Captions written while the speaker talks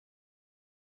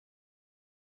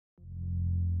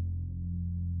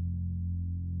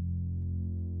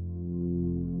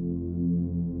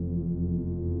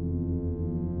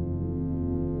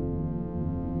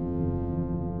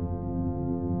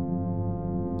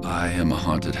I am a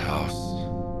haunted house,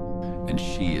 and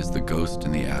she is the ghost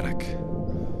in the attic.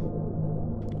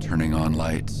 Turning on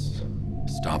lights,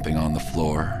 stomping on the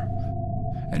floor,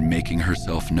 and making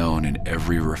herself known in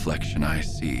every reflection I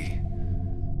see.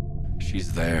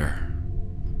 She's there.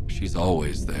 She's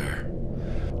always there,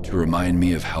 to remind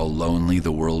me of how lonely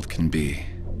the world can be,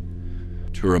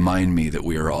 to remind me that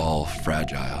we are all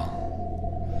fragile.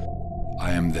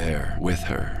 I am there with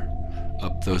her,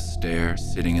 up those stairs,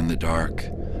 sitting in the dark,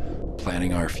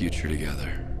 planning our future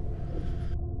together.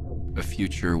 A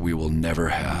future we will never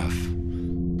have.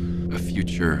 A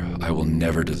future I will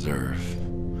never deserve.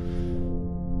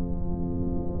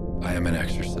 I am an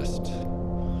exorcist,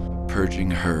 purging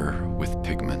her with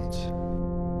pigment.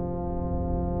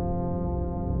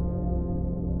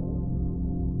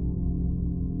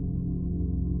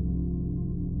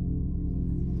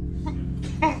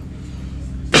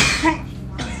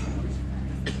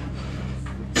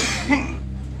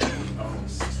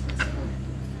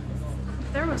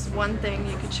 If there was one thing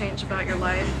you could change about your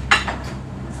life,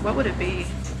 what would it be?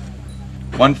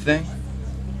 One thing?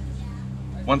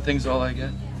 One thing's all I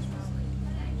get?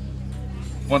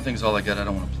 One thing's all I get. I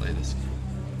don't want to play this game.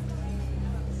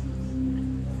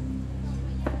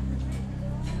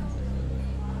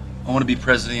 I want to be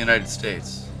President of the United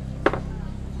States.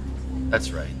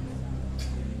 That's right.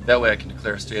 That way I can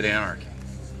declare a state of anarchy.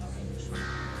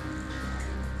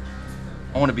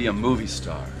 I want to be a movie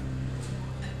star.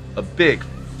 A big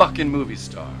fucking movie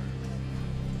star.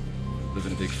 Live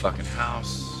in a big fucking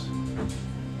house.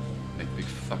 Make big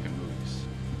fucking movies.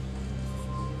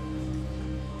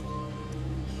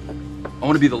 I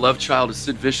want to be the love child of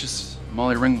Sid Vicious and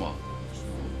Molly Ringwald.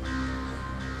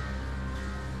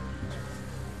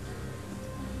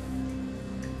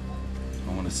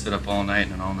 I want to sit up all night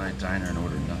in an all-night diner and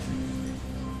order nothing.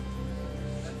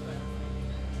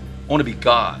 I want to be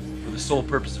God for the sole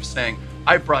purpose of saying,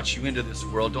 I brought you into this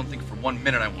world. Don't think for 1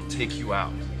 minute I won't take you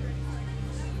out.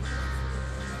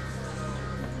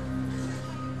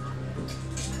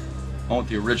 I want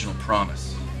the original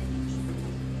promise.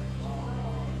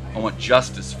 I want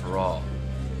justice for all.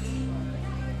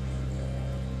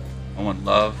 I want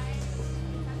love,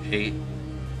 hate,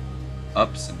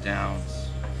 ups and downs,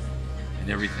 and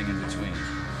everything in between,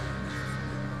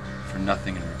 for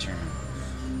nothing in return.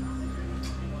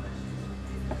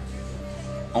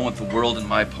 I want the world in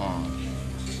my palm.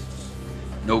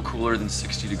 No cooler than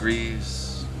 60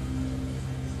 degrees,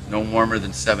 no warmer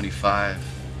than 75,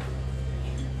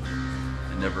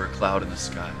 and never a cloud in the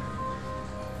sky.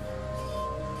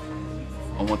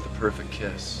 I want the perfect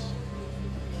kiss,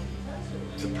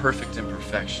 the perfect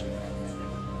imperfection,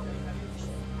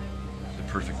 the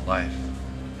perfect life.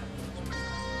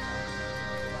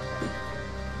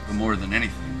 But more than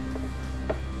anything,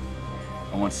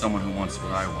 I want someone who wants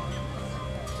what I want.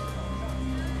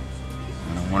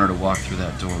 And I want her to walk through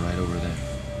that door right over there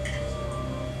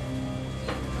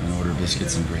and order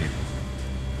biscuits and gravy.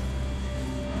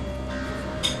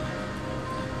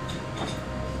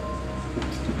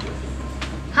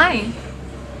 Hi.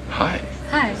 Hi.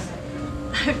 Hi.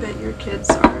 I bet your kids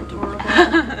are adorable.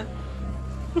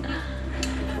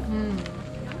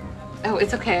 Oh,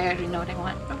 it's okay. I already know what I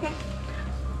want. Okay.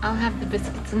 I'll have the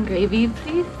biscuits and gravy,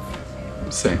 please.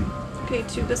 Same. Okay,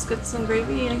 2 biscuits and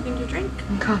gravy. Anything to drink?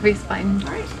 And coffee's fine.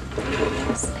 All right.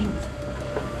 Thanks.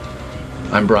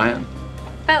 I'm Brian.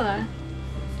 Bella.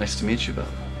 Nice to meet you,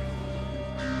 Bella.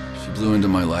 She blew into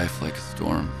my life like a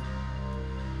storm,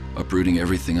 uprooting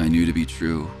everything I knew to be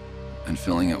true and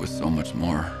filling it with so much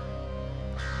more.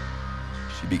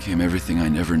 She became everything I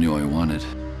never knew I wanted,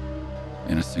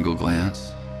 in a single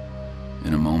glance,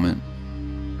 in a moment,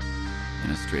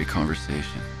 in a stray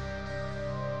conversation.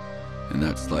 In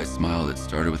that slight smile that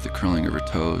started with the curling of her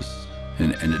toes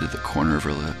and ended at the corner of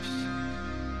her lips.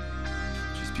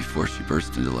 Just before she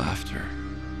burst into laughter,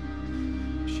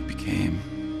 she became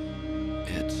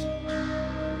it.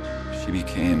 She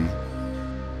became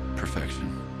perfection.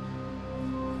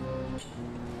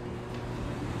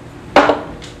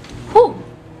 Whew.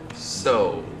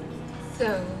 So,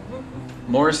 So,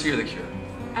 Morrissey or The Cure?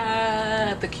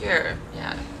 The Cure.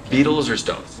 Yeah. Beatles or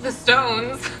Stones? The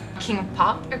Stones. King of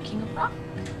Pop or King of Rock?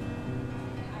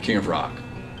 King of Rock.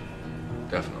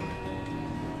 Definitely.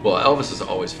 Well, Elvis is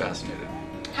always fascinated.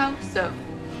 How so?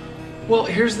 Well,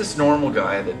 here's this normal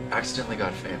guy that accidentally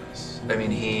got famous. I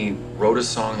mean, he wrote a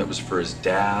song that was for his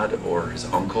dad or his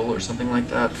uncle or something like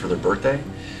that for their birthday.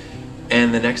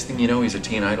 And the next thing you know, he's a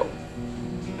teen idol.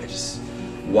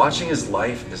 Watching his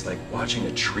life is like watching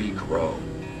a tree grow.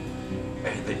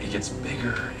 And it gets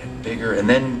bigger and bigger, and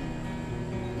then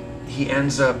he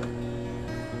ends up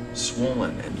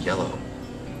swollen and yellow.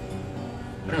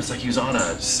 don't know, it's like he was on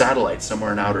a satellite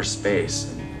somewhere in outer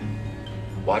space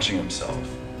and watching himself,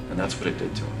 and that's what it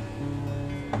did to him.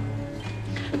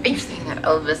 Are you saying that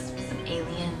Elvis was an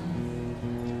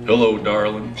alien? Hello,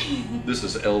 darling. This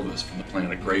is Elvis from the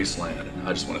planet Graceland, and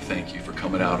I just want to thank you for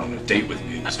coming out on a date with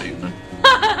me this evening.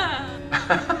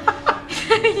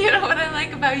 You know what I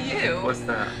like about you? What's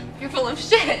that? You're full of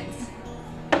shit.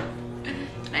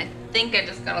 And I think I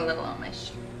just got a little on my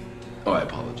shirt. Oh, I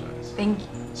apologize. Thank you.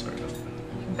 Sorry about that.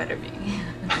 You better be.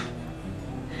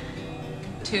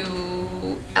 To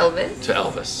Elvis? To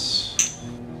Elvis.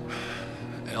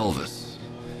 Elvis,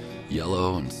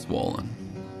 yellow and swollen.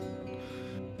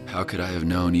 How could I have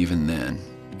known even then,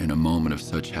 in a moment of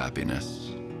such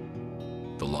happiness,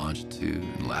 the longitude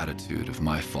and latitude of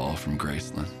my fall from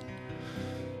Graceland?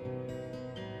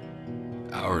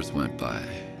 Hours went by.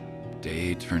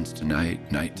 Day turns to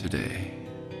night, night to day.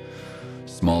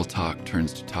 Small talk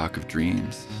turns to talk of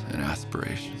dreams and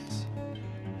aspirations.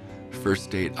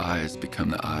 First date eyes become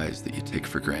the eyes that you take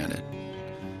for granted.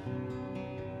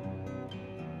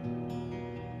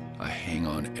 I hang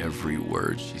on every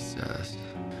word she says,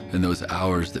 and those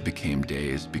hours that became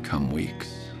days become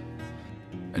weeks.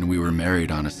 And we were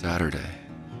married on a Saturday.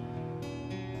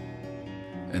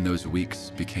 And those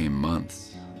weeks became months.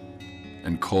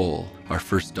 And Cole, our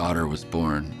first daughter, was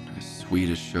born, as sweet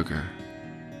as sugar.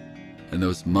 And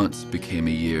those months became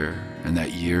a year, and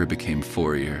that year became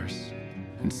 4 years.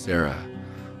 And Sarah,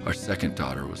 our second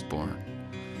daughter, was born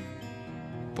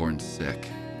sick.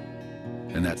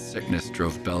 And that sickness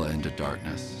drove Bella into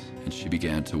darkness, and she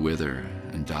began to wither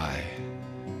and die.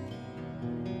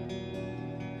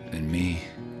 And me,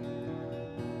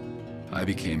 I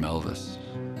became Elvis,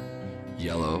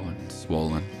 yellow and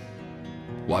swollen,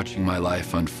 watching my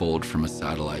life unfold from a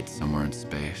satellite somewhere in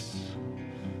space,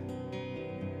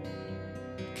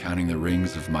 counting the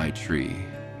rings of my tree,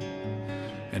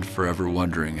 and forever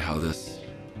wondering how this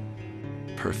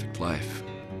perfect life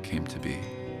came to be.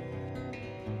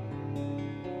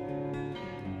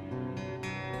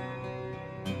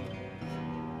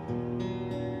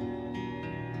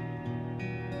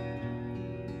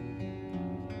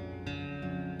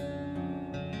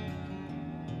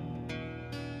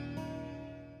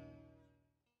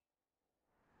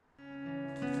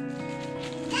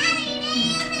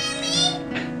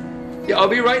 Yeah, I'll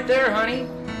be right there, honey.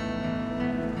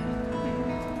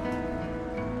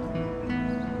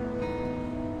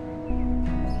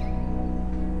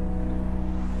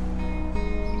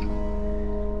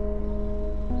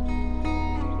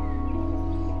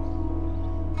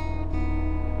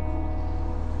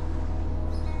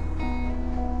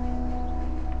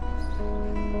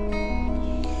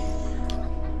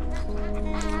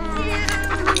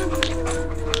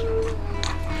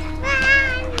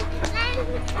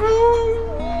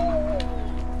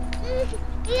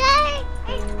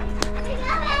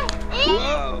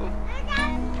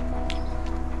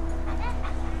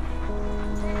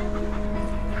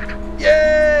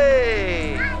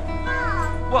 Yay!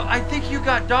 Well, I think you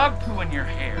got dog poo in your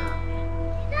hair.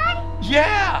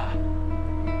 Yeah!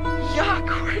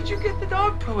 Yuck, where did you get the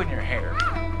dog poo in your hair?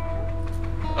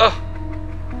 Oh.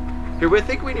 Here, we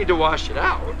think we need to wash it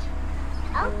out.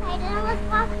 Okay, then let's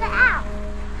wash it out.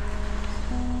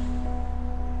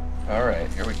 All right,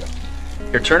 here we go.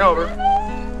 Here, turn over.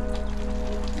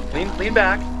 Lean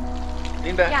back.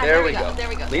 Lean back. Yeah, there we go. There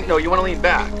we go. No, you want to lean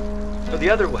back. No,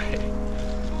 the other way.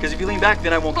 Because if you lean back,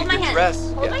 then I won't Hold get my your hand.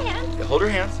 dress. Hold my hand. Yeah, hold her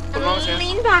hands. Hold Mama's hands.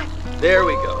 Lean back. There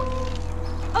we go.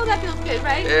 Oh, that feels good,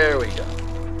 right? There we go.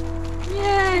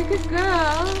 Yay, good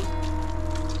girl.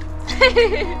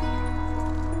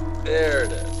 There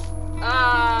it is.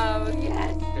 Oh,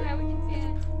 yes. Now we can see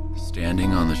it.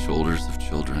 Standing on the shoulders of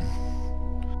children,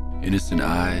 innocent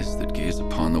eyes that gaze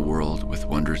upon the world with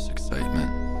wondrous excitement.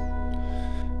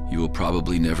 You will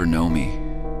probably never know me.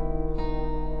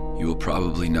 You will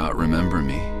probably not remember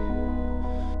me.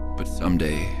 But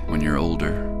someday, when you're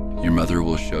older, your mother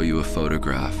will show you a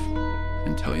photograph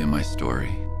and tell you my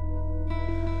story.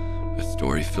 A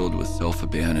story filled with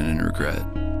self-abandon and regret.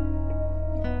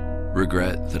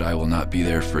 Regret that I will not be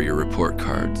there for your report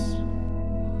cards,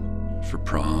 for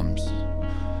proms,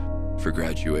 for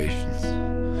graduations,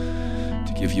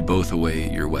 to give you both away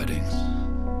at your weddings.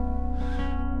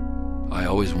 I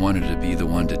always wanted to be the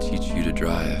one to teach you to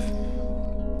drive,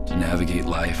 to navigate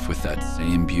life with that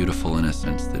same beautiful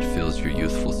innocence that fills your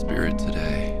youthful spirit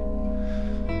today.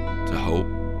 To hope,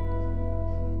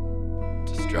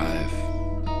 to strive,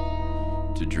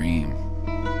 to dream.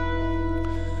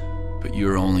 But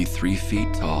you're only 3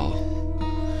 feet tall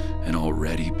and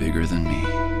already bigger than me.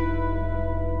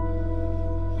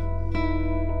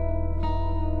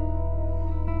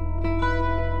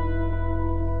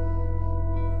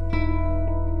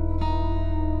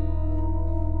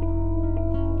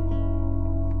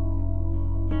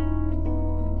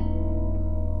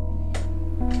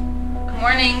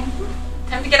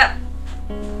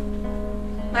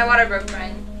 My water broke,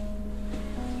 Brian.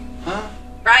 Huh?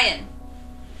 Brian.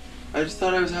 I just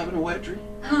thought I was having a wet dream.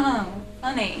 Oh,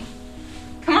 funny.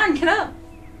 Come on, get up.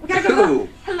 We gotta go. Who?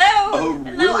 Hello. Oh,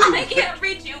 Hello. really? I can't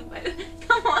reach you, but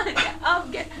come on, get up,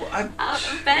 get Well, out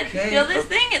of bed. okay, Feel this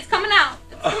thing? It's coming out.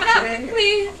 It's coming out,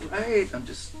 please. Right. I'm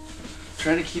just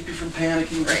trying to keep you from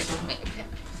panicking. Right.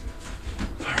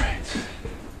 All right.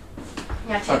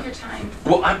 Yeah, take your time.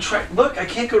 Well, I'm trying. Look, I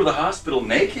can't go to the hospital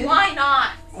naked. Why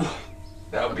not?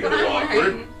 That would be a Look what little I'm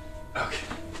awkward. wearing. Okay.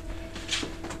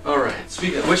 All right.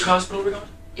 Speaking of, which hospital are we going?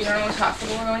 You don't know which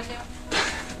hospital we're going to?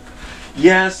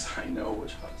 Yes, I know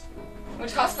which hospital.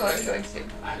 Which hospital are we going to?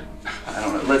 I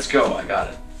don't know. Let's go. I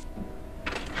got it.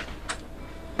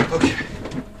 Okay.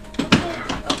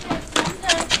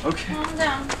 Okay, calm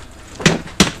down. Okay.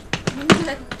 Calm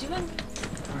down. Doing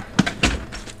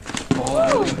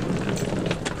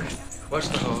Watch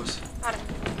the hose. Got it.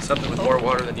 Something with more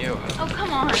water than you. Oh,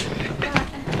 come on.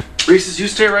 Reese's, you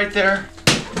stay right there.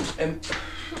 And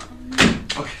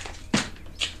okay.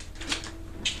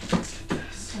 Thank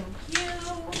you.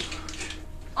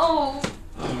 Oh.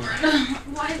 All right.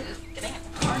 Why is this getting it?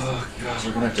 Oh God,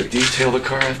 we're gonna have to detail the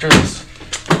car after this.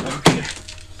 Okay.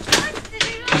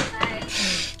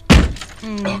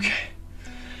 Okay.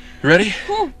 You ready?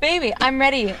 Ooh, baby, I'm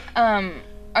ready.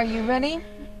 Are you ready?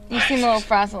 You seem a little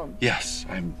frazzled. Yes,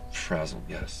 I'm frazzled.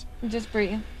 Yes. Just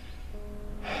breathe.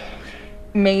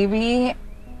 Maybe,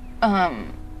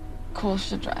 Cole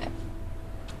should drive.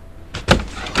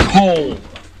 Cole.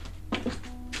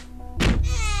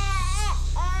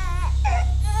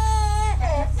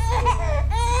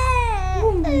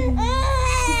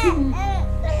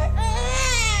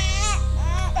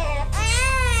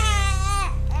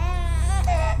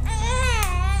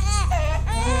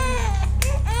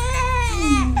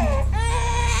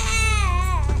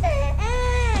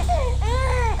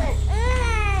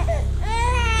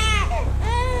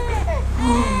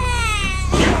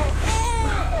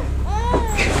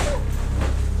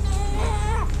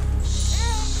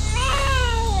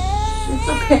 It's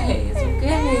okay. It's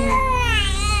okay.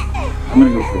 I'm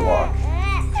gonna go for a walk.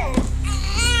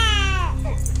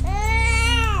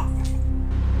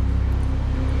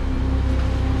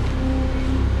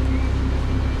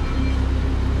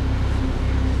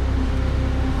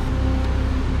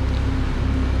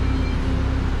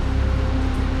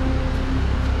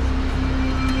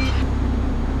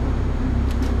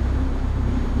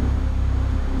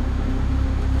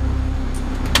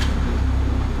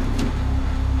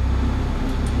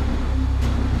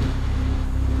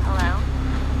 Hello?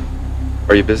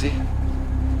 Are you busy?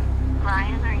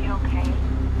 Brian, are you okay?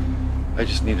 I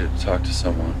just needed to talk to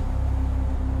someone.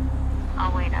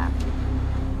 I'll wait up.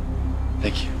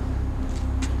 Thank you.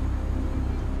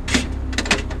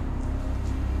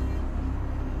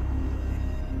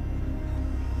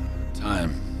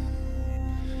 Time.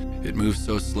 It moves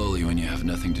so slowly when you have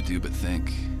nothing to do but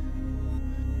think.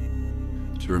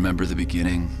 To remember the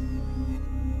beginning,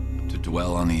 to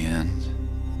dwell on the end,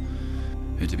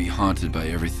 and to be haunted by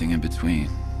everything in between.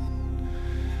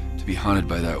 To be haunted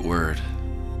by that word,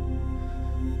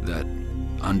 that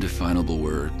undefinable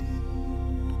word,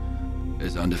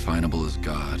 as undefinable as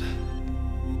God,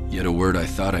 yet a word I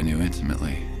thought I knew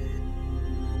intimately.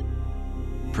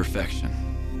 Perfection.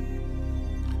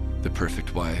 The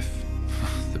perfect wife,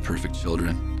 the perfect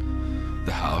children,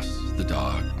 the house, the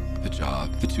dog, the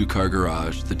job, the two-car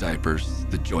garage, the diapers,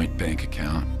 the joint bank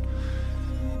account,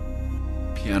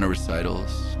 piano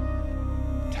recitals,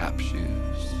 tap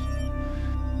shoes,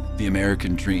 the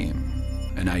American dream,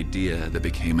 an idea that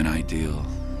became an ideal.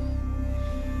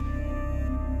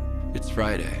 It's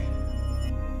Friday.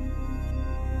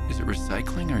 Is it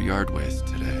recycling or yard waste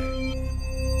today?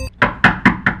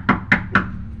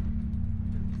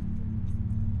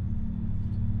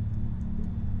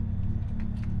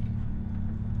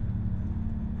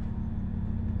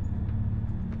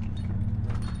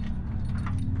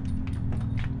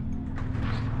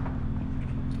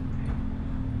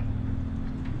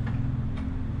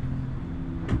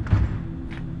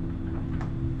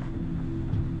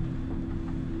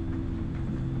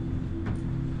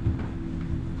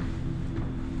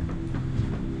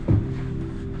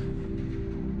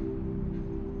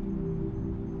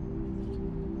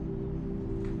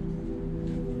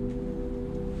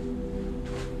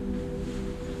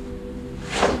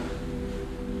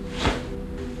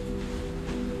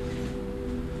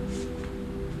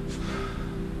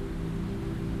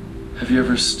 Have you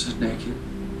ever stood naked,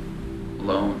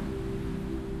 alone,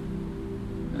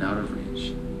 and out of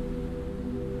reach?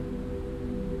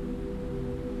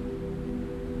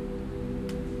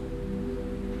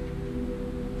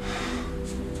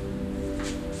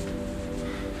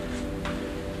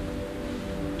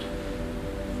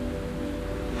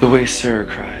 The way Sarah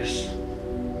cries,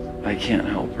 I can't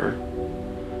help her.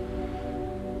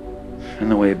 And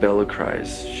the way Bella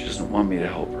cries, she doesn't want me to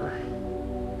help her.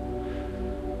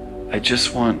 I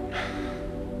just want...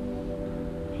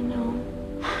 I know.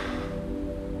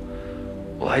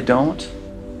 Well, I don't.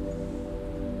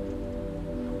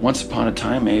 Once upon a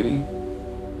time, maybe.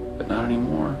 But not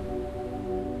anymore.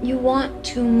 You want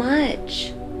too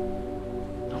much.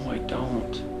 No, I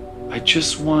don't. I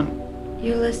just want...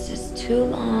 Your list is too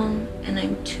long, and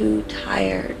I'm too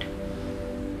tired.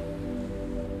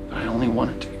 I only want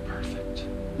it to be perfect.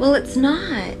 Well, it's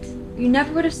not. You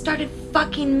never would have started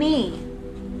fucking me.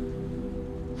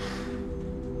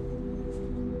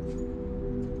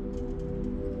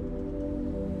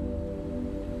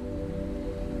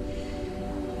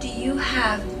 Do you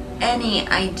have any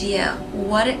idea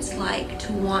what it's like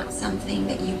to want something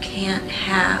that you can't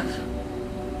have?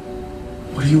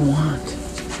 What do you want?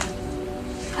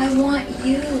 I want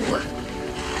you.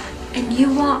 And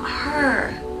you want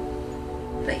her.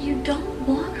 But you don't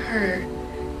want her.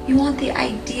 You want the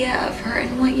idea of her.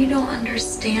 And what you don't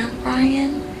understand,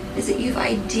 Brian, is that you've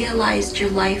idealized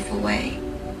your life away.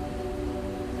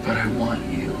 But I want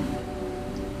you.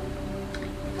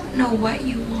 I don't know what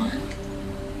you want.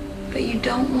 But you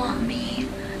don't want me.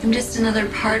 I'm just another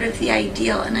part of the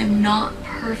ideal, and I'm not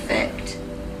perfect.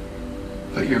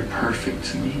 But you're perfect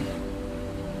to me.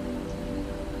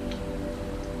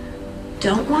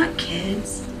 Don't want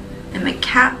kids. I'm a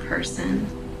cat person.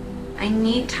 I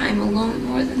need time alone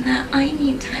more than that. I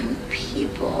need time with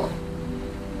people.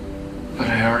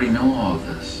 But I already know all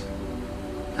this.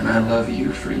 And I love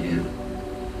you for you.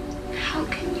 How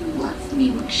can you love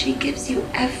me when she gives you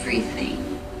everything?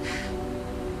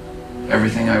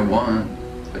 Everything I want,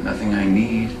 but nothing I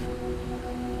need.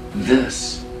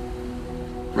 This.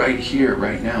 Right here,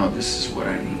 right now, this is what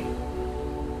I need.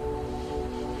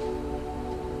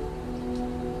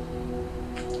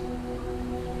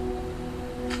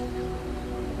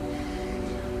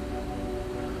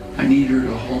 I need her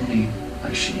to hold me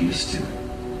like she used to.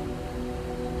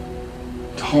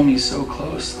 To hold me so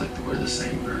close like we're the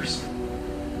same person.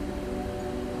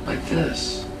 Like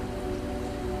this.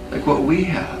 Like what we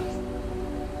have.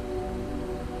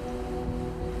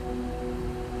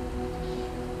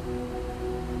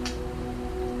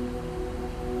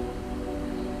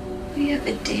 We have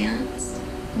a dance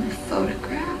and a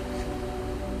photograph.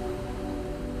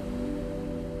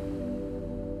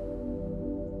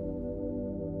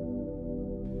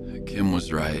 Kim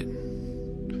was right.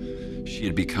 She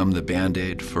had become the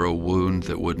Band-Aid for a wound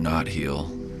that would not heal.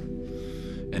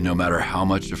 And no matter how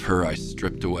much of her I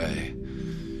stripped away,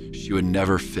 she would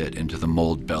never fit into the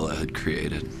mold Bella had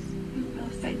created. I don't know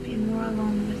if I'd be more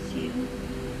alone with you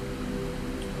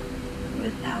or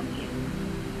without you.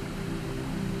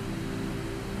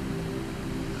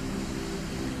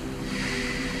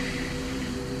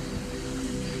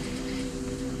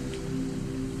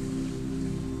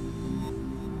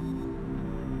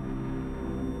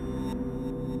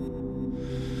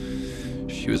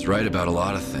 She was right about a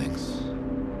lot of things.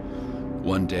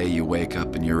 One day you wake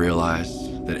up and you realize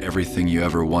that everything you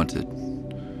ever wanted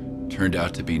turned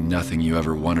out to be nothing you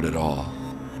ever wanted at all.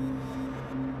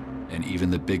 And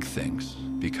even the big things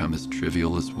become as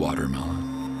trivial as watermelon.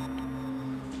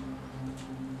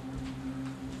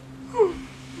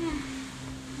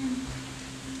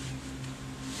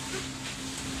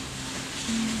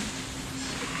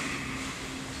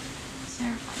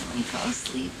 Sarah finally fell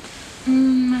asleep.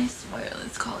 I swear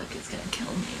this colic is gonna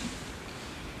kill me.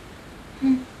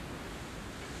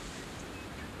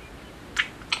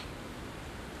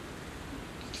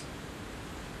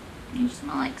 You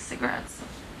smell like cigarettes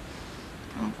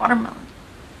and watermelon.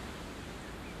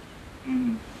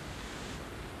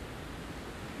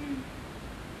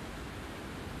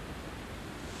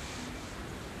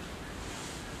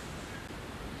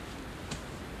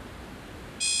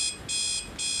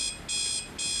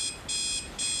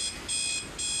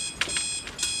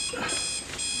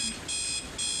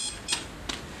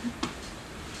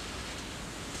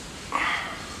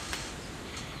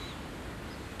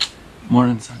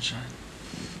 Morning, sunshine.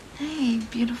 Hey,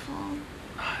 beautiful.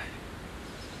 Hi.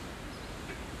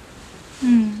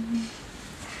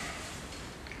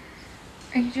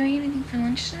 Are you doing anything for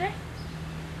lunch today?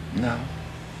 No.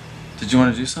 Did you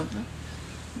want to do something?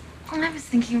 Well, I was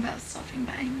thinking about stopping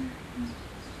by.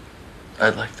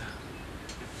 I'd like that.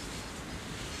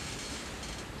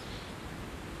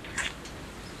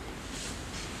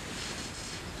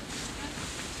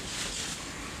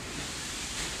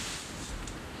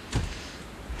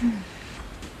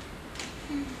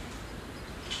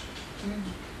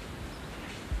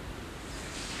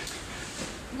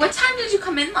 What time did you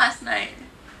come in last night?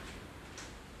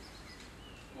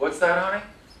 What's that, honey?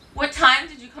 What time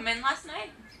did you come in last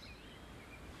night?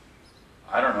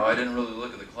 I don't know. I didn't really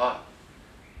look at the clock.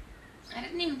 I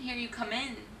didn't even hear you come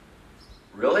in.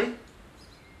 Really?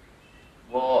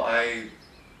 Well, I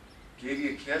gave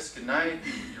you a kiss goodnight.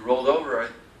 You rolled over. I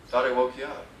thought I woke you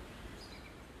up.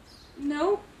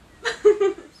 No.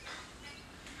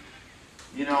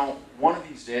 You know, one of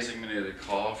these days I'm going to get a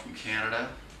call from Canada.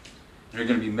 You're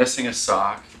going to be missing a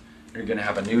sock. You're going to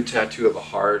have a new tattoo of a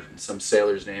heart and some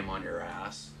sailor's name on your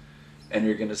ass. And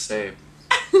you're going to say,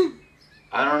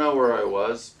 I don't know where I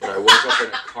was, but I woke up in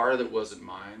a car that wasn't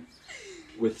mine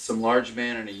with some large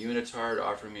man in a unitard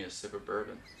offering me a sip of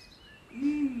bourbon.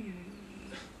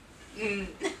 Here's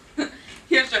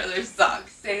your other sock,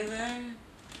 sailor.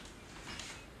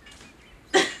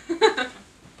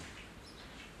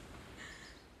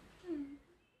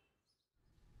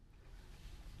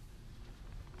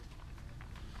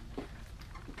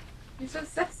 You're so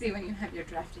sexy when you have your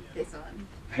drafty face on.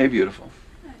 Hey, beautiful.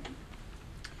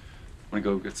 Want to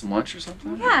go get some lunch or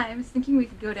something? Yeah, I was thinking we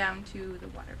could go down to the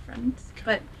waterfront,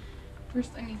 but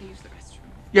first I need to use the restroom.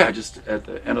 Yeah, just at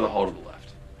the end of the hall to the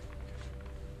left.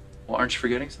 Well, aren't you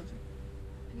forgetting something?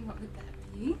 And what would that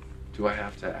be? Do I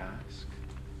have to ask?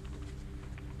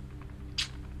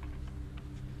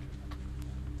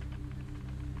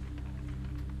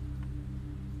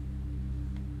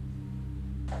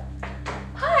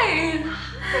 Hi.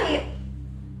 Hi.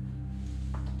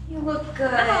 You look good.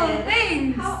 Oh,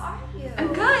 thanks. How are you?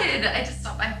 I'm good. I just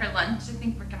stopped by for lunch. I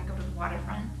think we're gonna go to the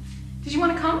waterfront. Did you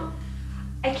want to come?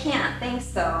 I can't, thanks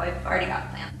though. I've already got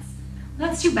plans.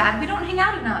 That's too bad. We don't hang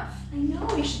out enough. I know,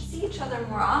 we should see each other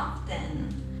more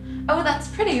often. Oh, that's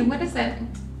pretty. What is it?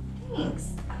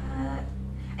 Thanks.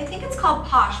 I think it's called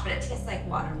Posh, but it tastes like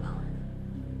watermelon.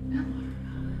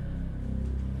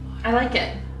 I like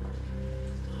it.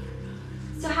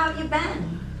 So how have you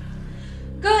been?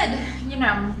 Good. You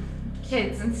know,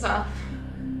 kids and stuff.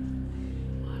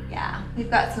 Yeah, we've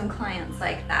got some clients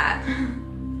like that.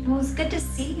 Well, it's good to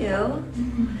see you.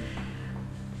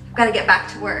 I've got to get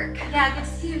back to work. Yeah, good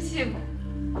to see you too.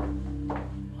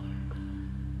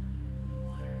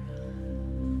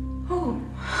 Oh.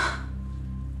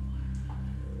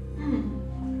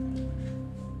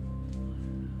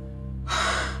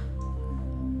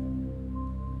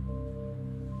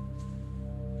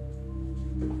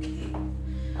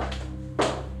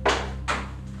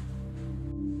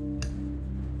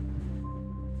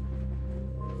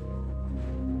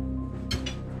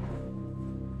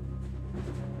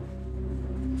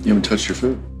 You haven't touched your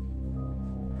food.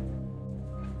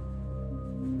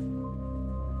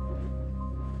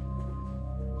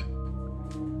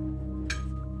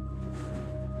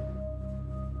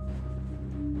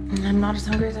 I'm not as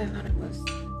hungry as I thought I was.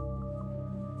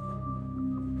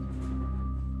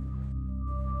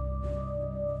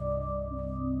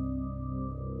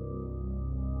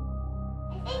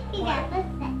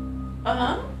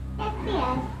 Uh-huh.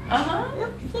 Uh-huh.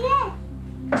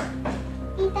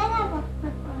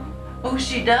 Oh,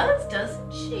 she does,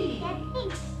 doesn't she?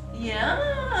 Yeah.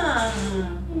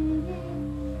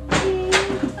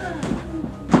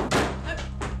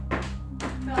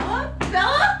 Bella?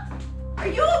 Bella? Are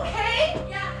you okay?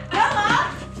 Yeah.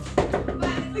 Bella?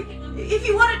 If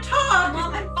you want to talk.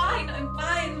 Mom, I'm fine. I'm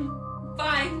fine. I'm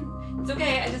fine. It's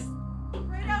okay. I just...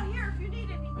 Right out here if you need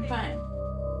anything. I'm fine.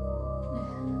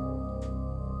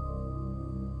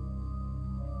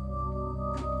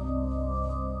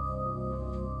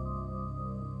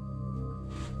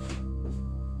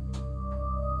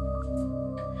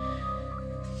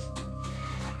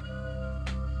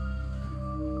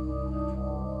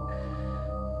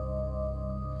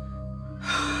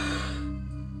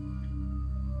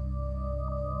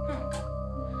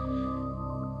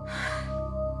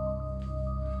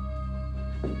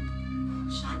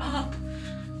 Shut up.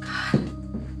 God.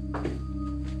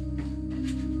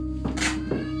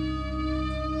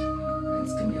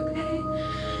 Everything's gonna be okay.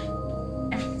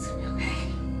 Everything's gonna be okay.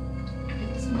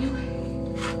 Everything's gonna be okay.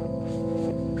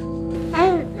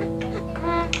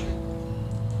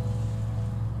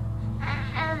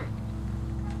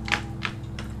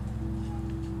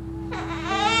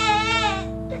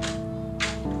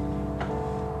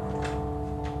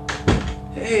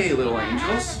 Hey, little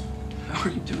angels. How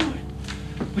are you doing?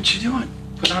 What you doing?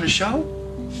 Putting on a show?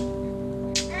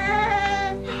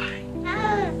 Hi.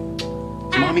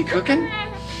 Is Mommy cooking?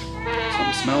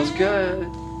 Something smells good.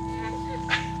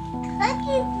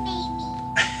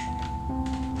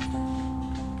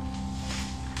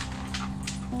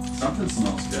 Something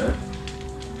smells good.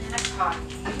 And a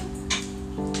coffee.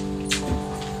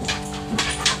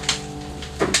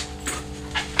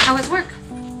 How was work?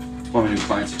 Well, my new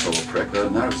client's a total prick. Other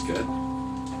than that, it was good.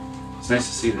 It's nice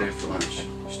to see you today for lunch.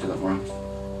 You should do that more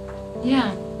often.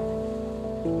 Yeah.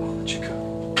 I'll let you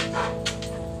go.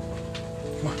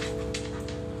 Come on.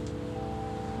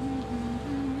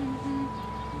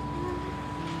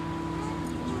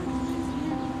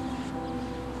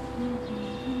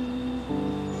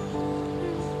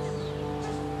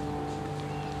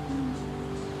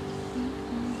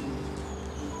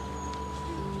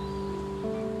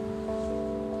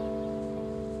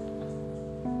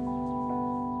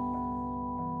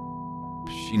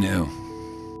 She knew.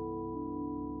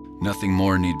 Nothing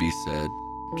more need be said.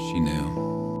 She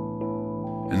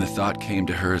knew. And the thought came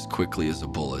to her as quickly as a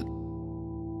bullet.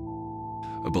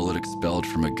 A bullet expelled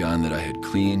from a gun that I had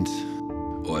cleaned,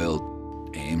 oiled,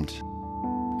 aimed,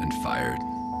 and fired.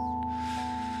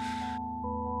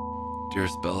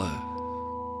 Dearest Bella,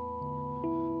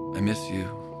 I miss you.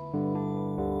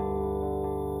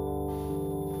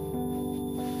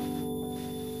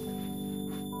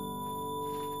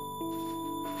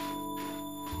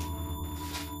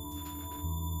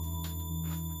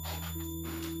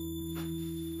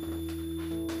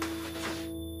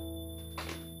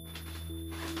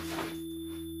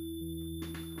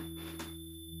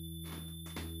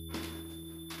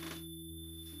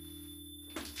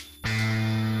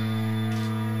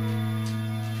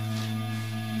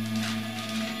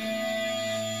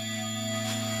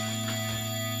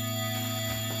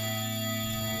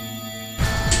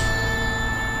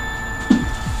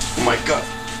 Oh my God,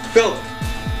 Bella,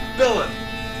 Bella,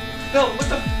 Bella, what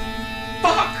the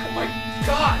fuck? Oh my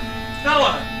God,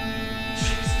 Bella,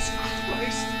 Jesus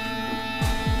Christ.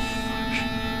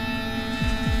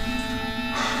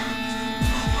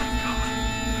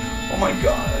 Oh my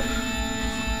God,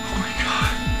 oh my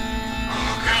God,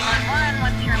 oh God, 911,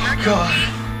 what's your emergency? God,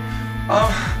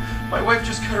 my wife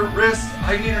just cut her wrist.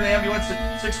 I need an ambulance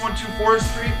at 612 Forest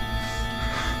Street.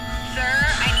 Sir,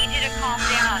 I need you to calm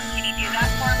down. Can you do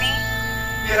that for me?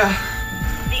 Yeah.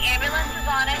 The ambulance is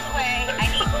on its way.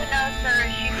 I need to know, sir,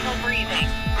 is she still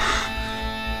breathing?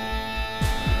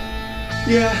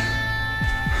 Yeah.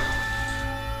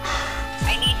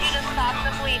 I need you to stop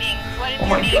the bleeding. What is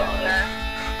Oh your my name, God. sir?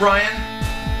 Brian.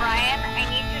 Brian, I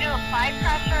need you to apply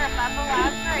pressure above the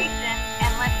laceration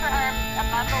and lift her arms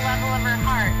above the level of her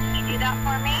heart. Can you do that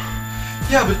for me?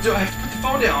 Yeah, but do I have to put the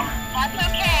phone down? That's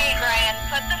okay, Brian.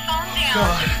 Put the phone down.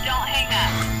 God. Just don't hang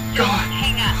up. Don't God.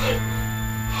 hang up.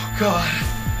 Oh God.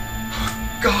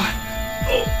 God.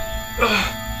 Oh.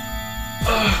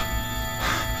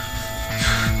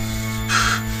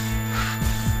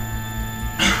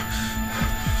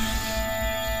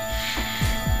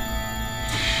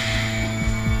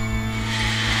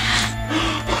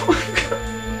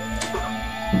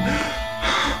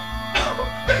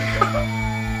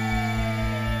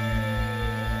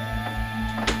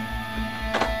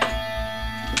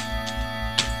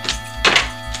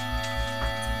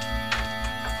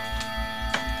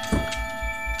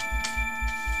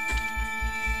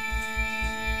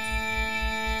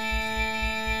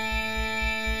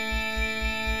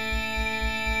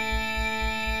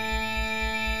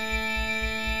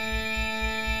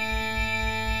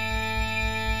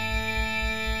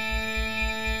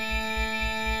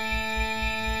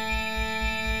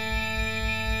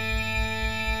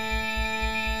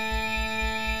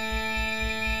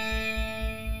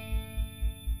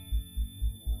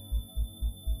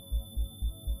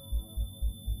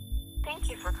 Thank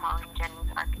you for calling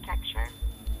Jennings Architecture.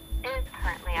 It is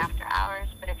currently after hours,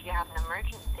 but if you have an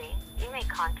emergency, you may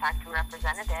contact a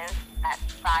representative at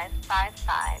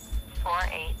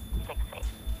 555-4868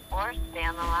 or stay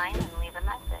on the line and leave a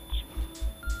message.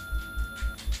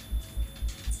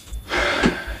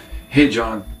 Hey,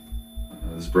 John.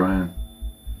 This is Brian.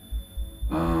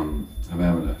 I'm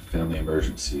having a family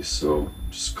emergency, so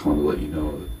just calling to let you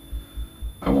know that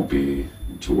I won't be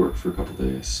to work for a couple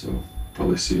days, so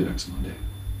probably see you next Monday.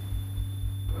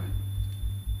 Bye.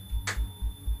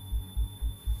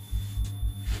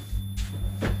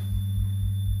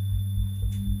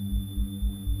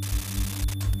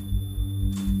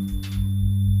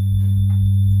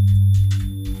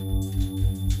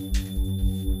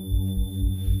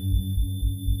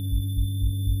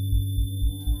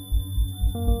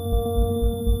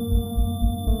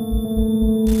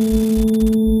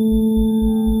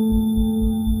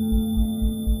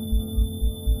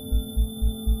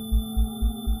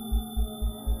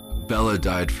 Bella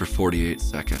died for 48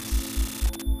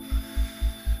 seconds.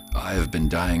 I have been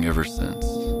dying ever since.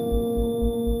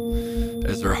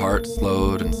 As her heart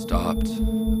slowed and stopped,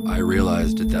 I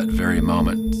realized at that very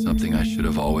moment something I should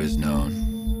have always known.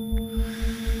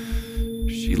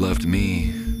 She loved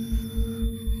me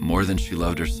more than she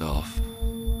loved herself.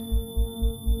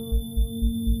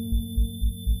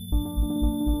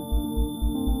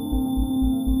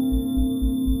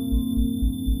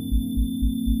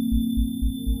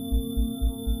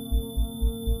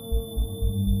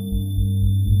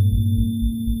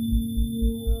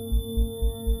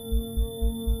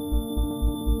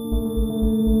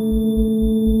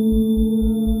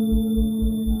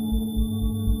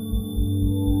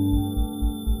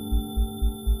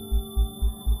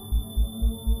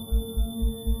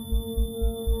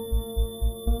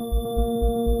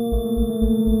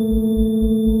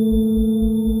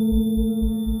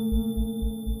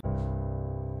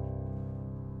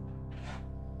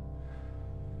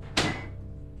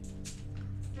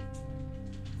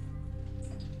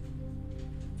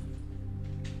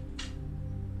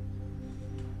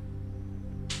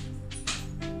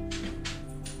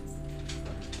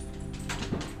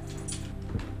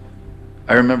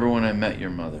 I remember when I met your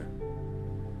mother.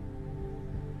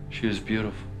 She was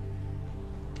beautiful.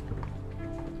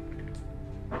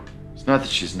 It's not that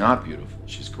she's not beautiful,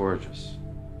 she's gorgeous.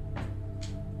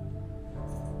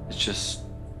 It's just,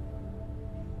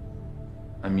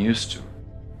 I'm used to her.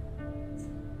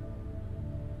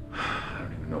 I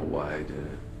don't even know why I did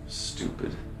it.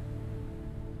 Stupid.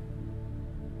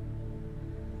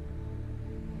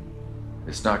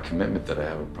 It's not commitment that I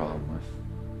have a problem with.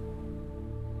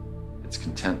 It's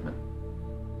contentment.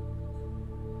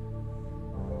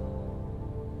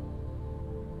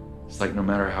 It's like no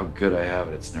matter how good I have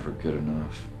it, it's never good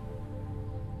enough.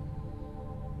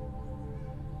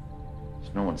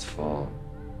 It's no one's fault.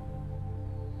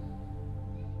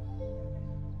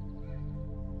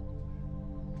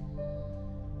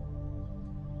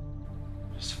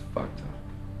 Just fucked up.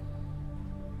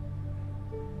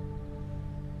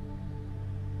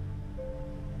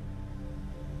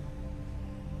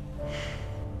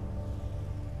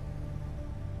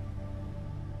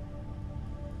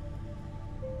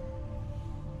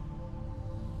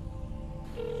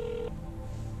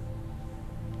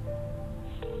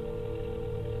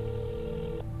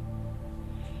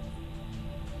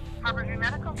 Harborview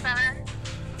Medical Center.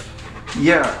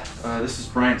 Yeah, this is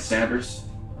Brian Sanders.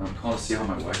 I'm calling to see how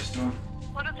my wife's doing.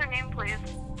 What is her name, please?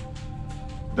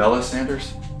 Bella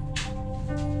Sanders?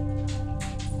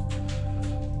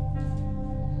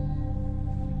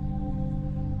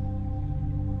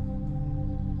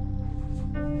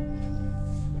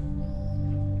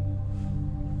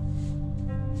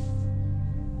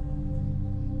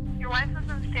 Your wife is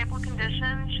in stable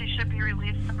condition. She should be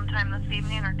released sometime this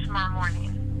evening or tomorrow morning.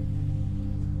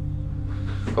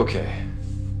 Okay,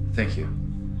 thank you.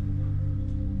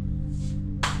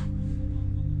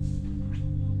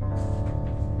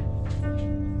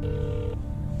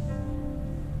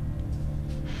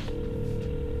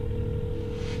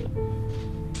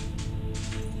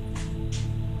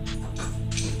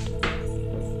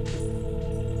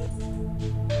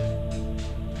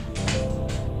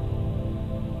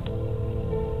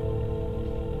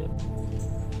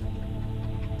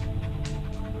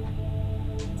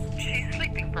 She's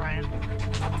sleeping, Brian.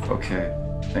 Okay,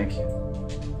 thank you.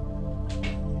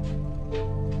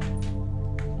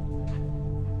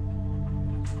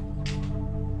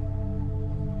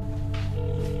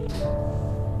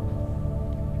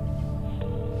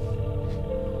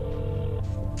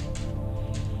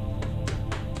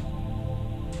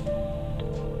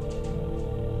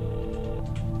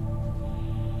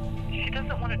 She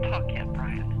doesn't want to talk yet,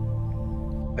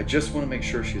 Brian. I just want to make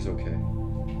sure she's okay.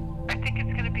 I think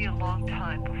it's going to be a long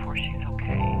time before she's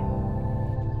okay.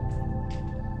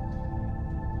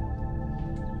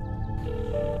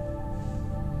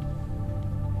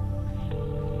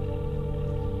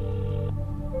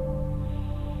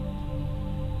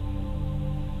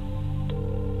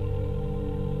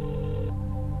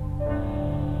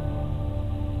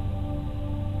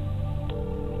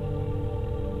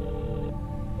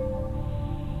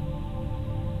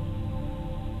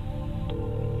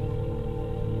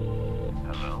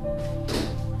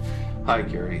 Hi,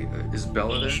 Gary. Is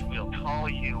Bella there? We'll call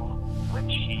you when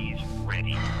she's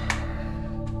ready.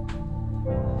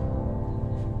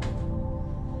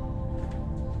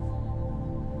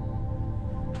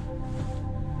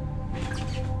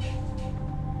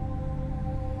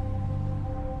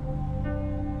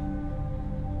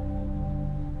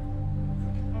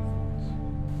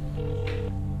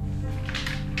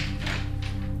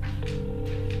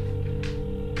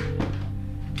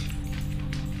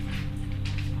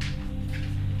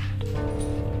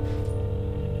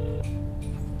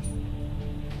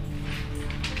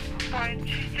 Brian,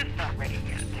 she's just not ready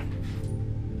yet.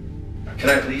 Can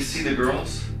I at least see the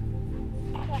girls?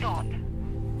 Hold on.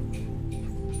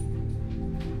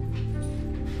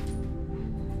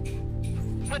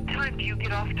 What time do you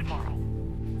get off tomorrow?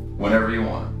 Whenever you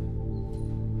want.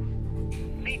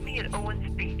 Meet me at Owens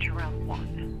Beach around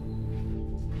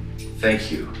 1.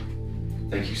 Thank you.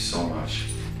 Thank you so much.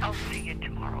 I'll see you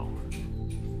tomorrow.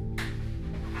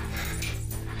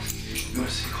 You want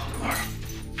to see Cole tomorrow?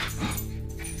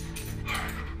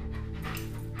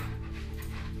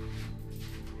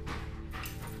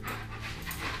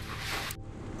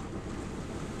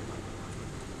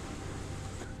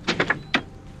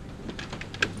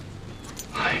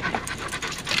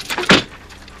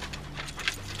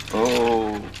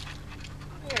 Oh.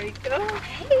 There you go.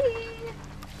 Hey.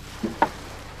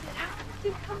 Get out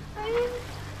and come play.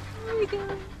 There we go.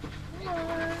 Come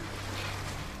on.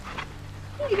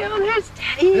 There you go. There's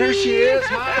Daddy. There she is.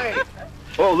 Hi.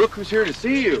 Oh, look who's here to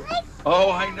see you.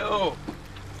 Oh, I know.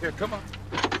 Here, come on.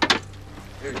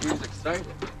 Here, he's excited.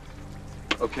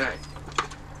 Okay.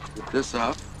 Get this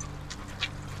up.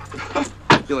 I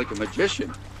feel like a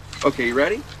magician. Okay, you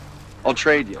ready? I'll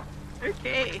trade you.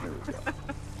 Okay. There we go.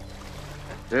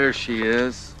 There she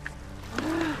is.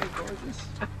 Oh, gorgeous.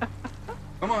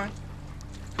 Come on.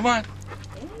 Come on.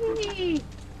 Hey.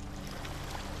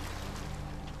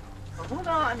 Hold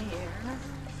on here.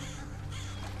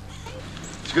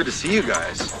 It's good to see you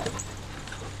guys.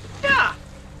 Yeah.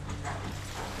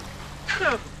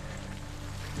 So,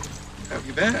 How have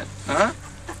you been? Huh?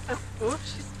 oh,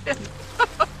 she's been.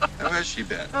 How has she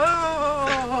been?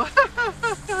 Oh.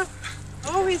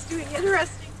 Always doing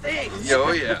interesting things.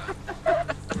 Oh, yeah.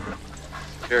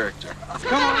 Character.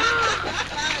 Come on.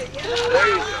 Yeah. There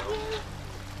you go.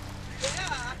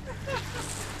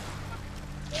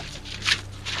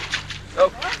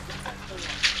 Oh.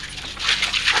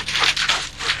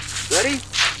 Ready?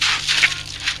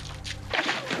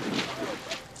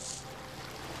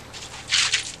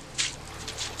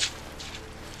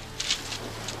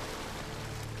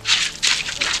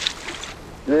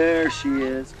 There she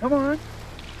is. Come on.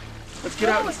 Let's get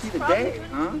out and see the day,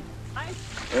 huh?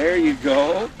 There you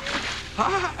go.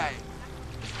 Hi.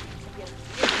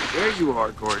 There you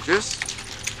are, gorgeous.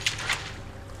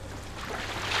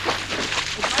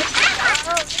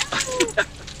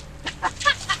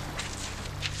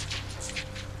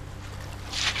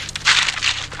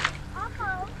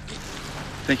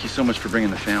 Thank you so much for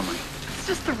bringing the family. It's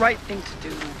just the right thing to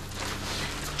do.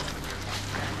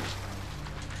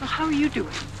 So how are you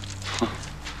doing?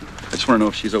 I just want to know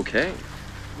if she's okay.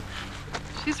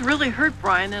 She's really hurt,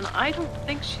 Brian, and I don't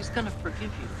think she's gonna forgive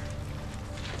you.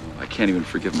 I can't even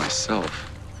forgive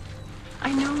myself.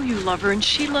 I know you love her and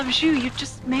she loves you. You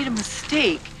just made a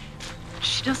mistake.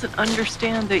 She doesn't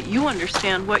understand that you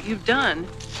understand what you've done.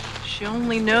 She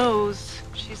only knows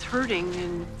she's hurting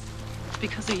and it's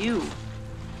because of you.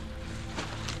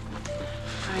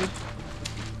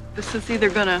 This is either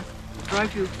gonna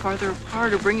drive you farther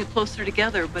apart or bring you closer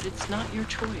together, but it's not your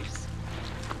choice.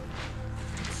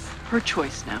 It's her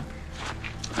choice now.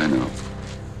 I know.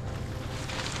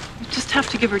 You just have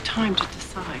to give her time to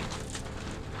decide.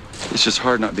 It's just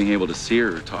hard not being able to see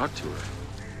her or talk to her.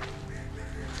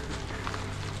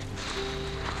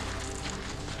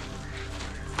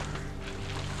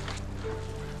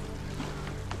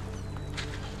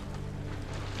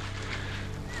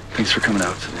 Thanks for coming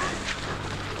out today.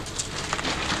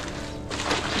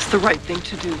 It's the right thing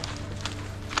to do.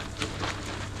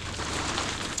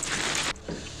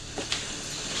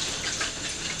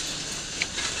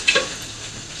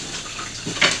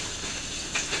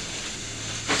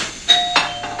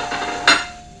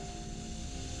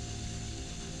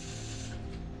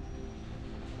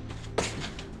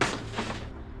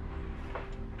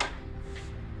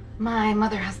 My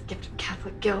mother has a gift of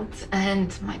Catholic guilt,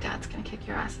 and my dad's gonna kick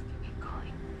your ass if you keep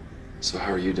calling. So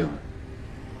how are you doing?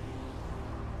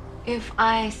 If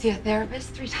I see a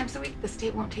therapist 3 times a week, the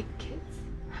state won't take the kids.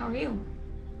 How are you?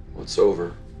 Well, it's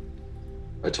over.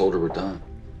 I told her we're done.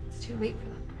 It's too late for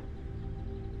that.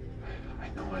 I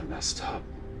know I messed up,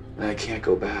 and I can't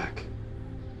go back.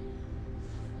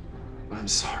 But I'm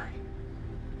sorry.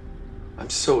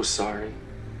 I'm so sorry.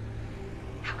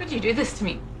 How could you do this to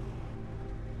me?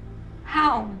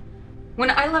 How?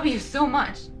 When I love you so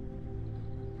much.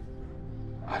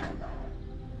 I don't know.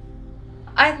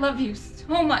 I love you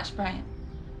so much, Brian.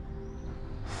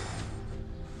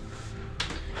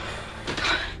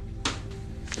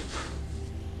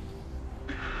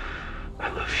 I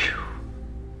love you.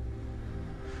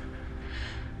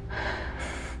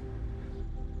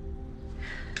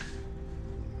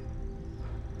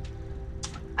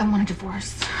 I want a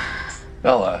divorce.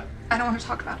 Bella. I don't want to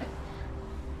talk about it.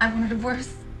 I want a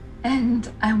divorce,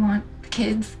 and I want the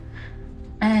kids,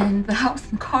 and the house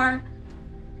and car,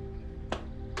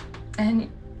 and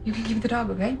you can keep the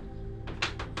dog, okay?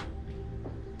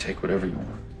 take whatever you want.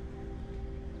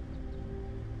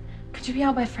 Could you be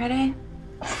out by Friday?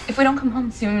 If we don't come home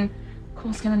soon,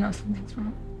 Cole's gonna know something's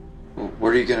wrong. Well, what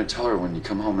are you gonna tell her when you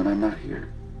come home and I'm not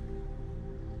here?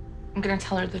 I'm gonna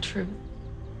tell her the truth.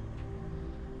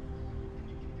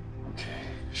 Okay,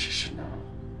 she should know.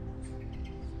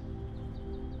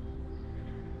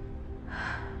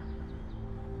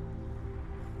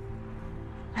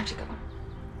 I have to go.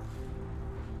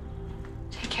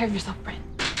 Take care of yourself, Brent.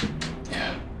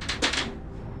 Yeah.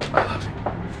 I love you.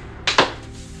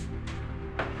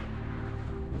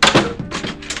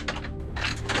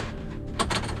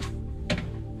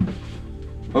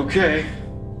 Okay.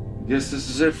 Guess this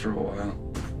is it for a while.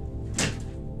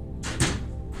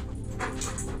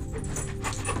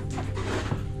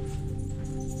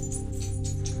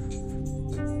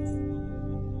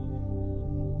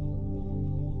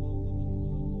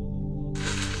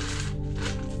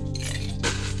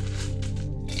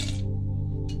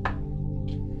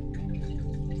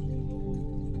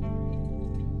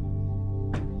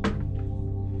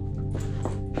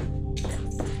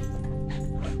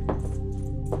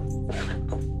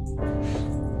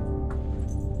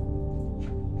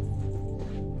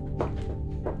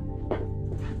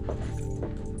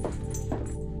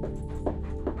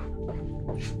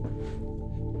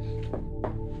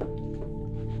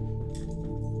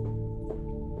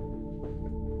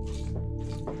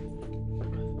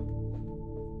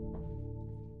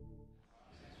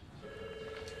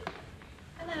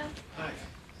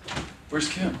 Where's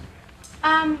Kim?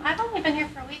 I've only been here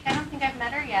for a week. I don't think I've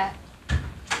met her yet.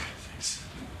 Thanks.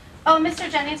 Oh, Mr.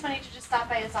 Jennings wanted you to just stop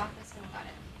by his office when you got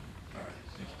it. All right,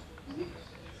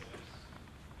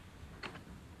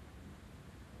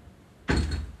 thank you.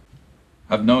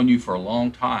 I've known you for a long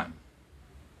time,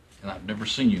 and I've never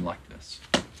seen you like this.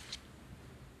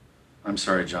 I'm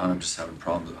sorry, John. I'm just having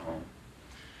problems at home.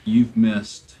 You've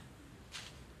missed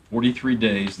 43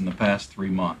 days in the past 3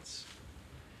 months.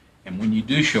 And when you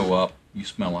do show up, you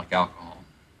smell like alcohol.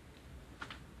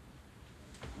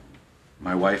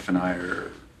 My wife and I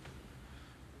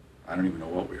don't even know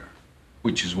what we are.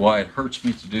 Which is why it hurts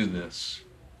me to do this,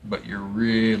 but you're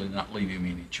really not leaving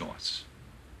me any choice.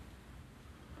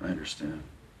 I understand.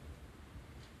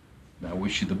 I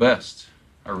wish you the best.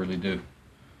 I really do.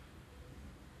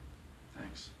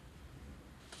 Thanks.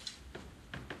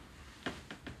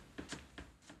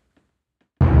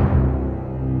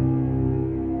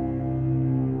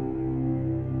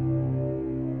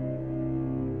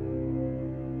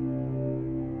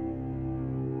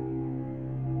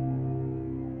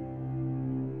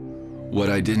 What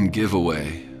I didn't give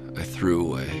away, I threw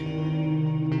away.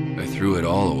 I threw it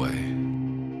all away,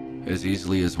 as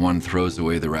easily as one throws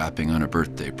away the wrapping on a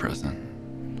birthday present.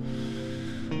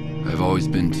 I've always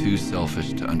been too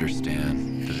selfish to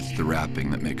understand that it's the wrapping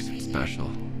that makes it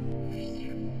special.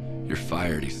 You're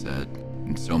fired, he said,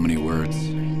 in so many words.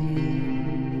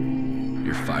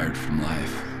 You're fired from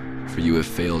life, for you have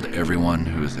failed everyone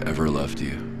who has ever loved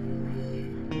you.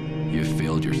 You have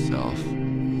failed yourself.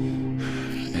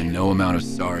 And no amount of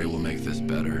sorry will make this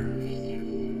better.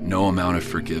 No amount of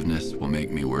forgiveness will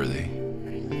make me worthy.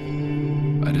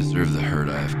 I deserve the hurt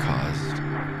I have caused.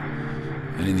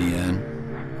 And in the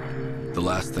end, the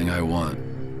last thing I want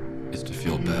is to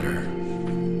feel better.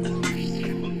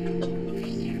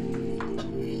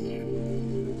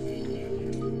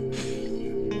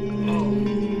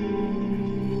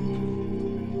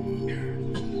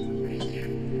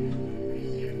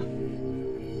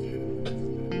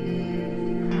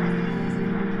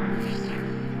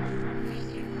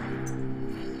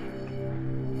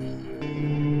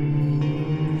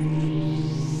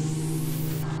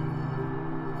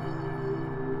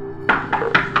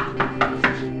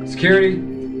 Security.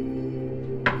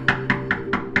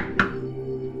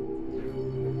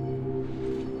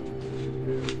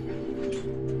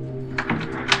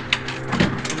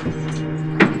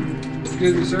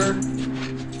 Excuse me, sir.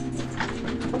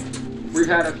 We've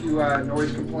had a few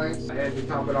noise complaints, and to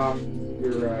top it off,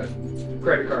 your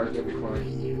credit card is going to be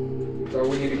fine. So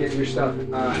we need to get your stuff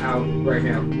out right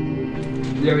now.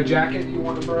 Do you have a jacket you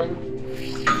want to bring?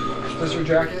 Is this your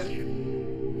jacket?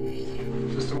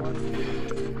 Is this the one?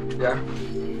 Yeah?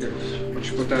 Here, why don't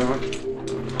you put that on?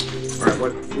 Alright,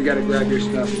 what we gotta grab your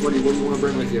stuff. What do you want to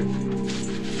bring with you?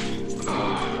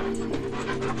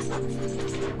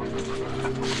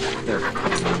 There.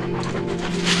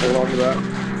 Hold on to that.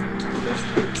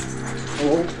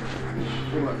 Hold.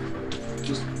 Hold on.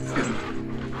 Just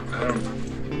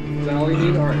is that all you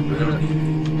need? Alright, we're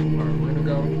gonna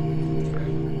go.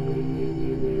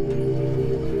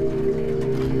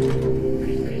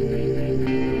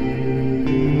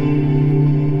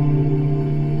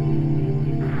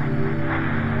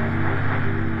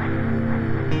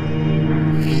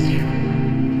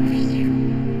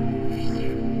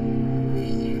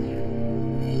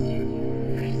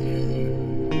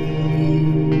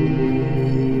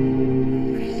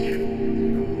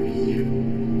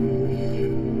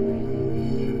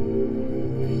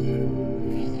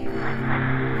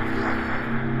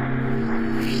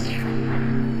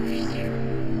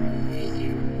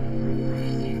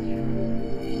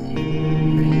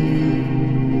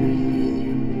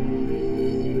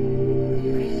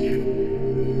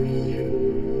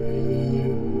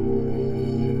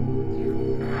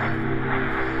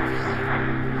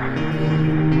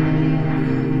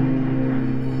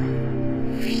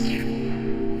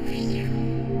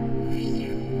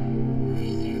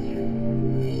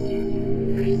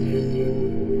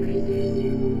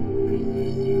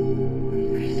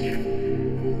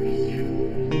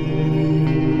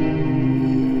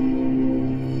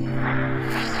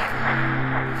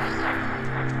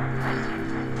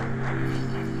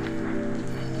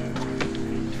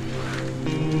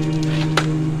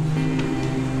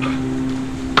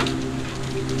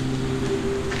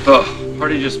 Oh,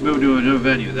 party just moved to a new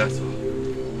venue, that's all.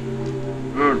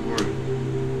 Good work.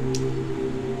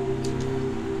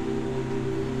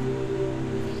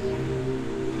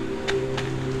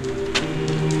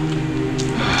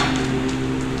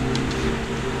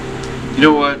 You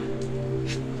know what?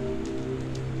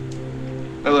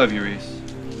 I love you, Reese.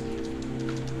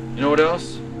 You know what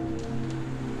else?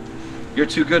 You're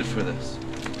too good for this.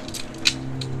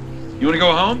 You want to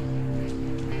go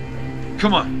home?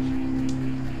 Come on.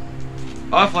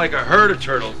 Off like a herd of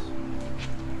turtles.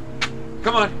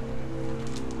 Come on.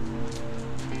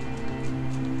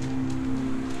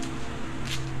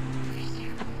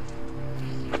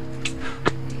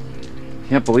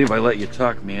 Can't believe I let you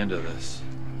talk me into this.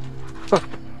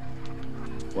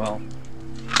 Well,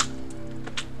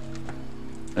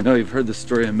 I know you've heard this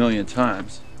story a million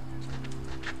times,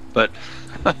 but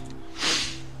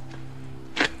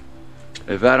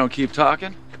if I don't keep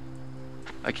talking,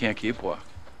 I can't keep walking.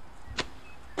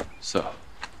 So,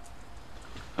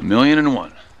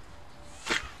 1,000,001.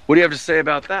 What do you have to say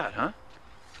about that, huh?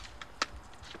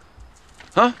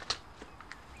 Huh?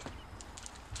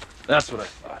 That's what I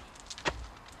thought.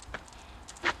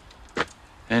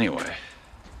 Anyway,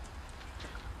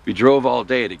 we drove all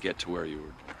day to get to where you were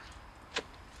born.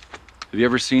 Have you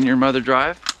ever seen your mother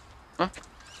drive? Huh?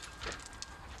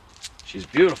 She's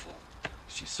beautiful.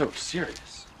 She's so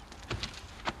serious.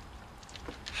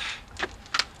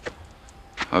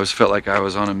 I always felt like I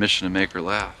was on a mission to make her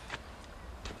laugh.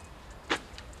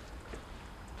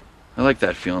 I like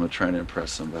that feeling of trying to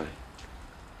impress somebody.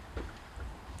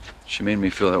 She made me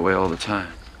feel that way all the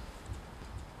time.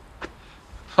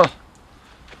 Huh.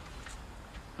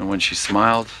 And when she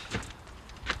smiled,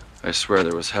 I swear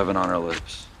there was heaven on her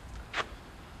lips.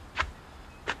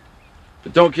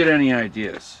 But don't get any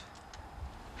ideas.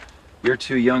 You're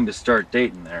too young to start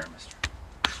dating there, mister.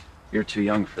 You're too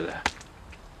young for that.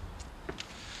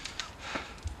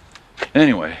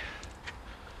 Anyway,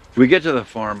 we get to the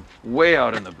farm way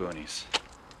out in the boonies.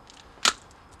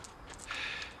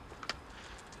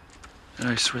 And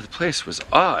I swear the place was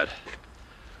odd.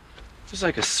 It was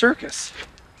like a circus.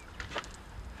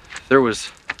 There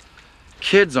was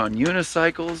kids on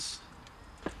unicycles,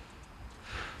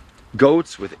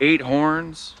 goats with 8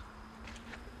 horns.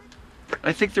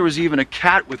 I think there was even a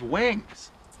cat with wings.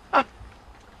 Huh.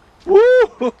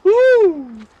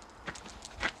 Woo-hoo-hoo!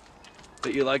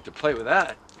 Bet you like to play with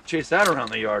that. Chase that around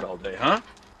the yard all day, huh?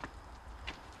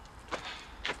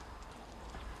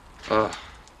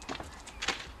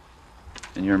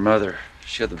 And your mother,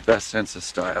 she had the best sense of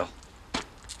style.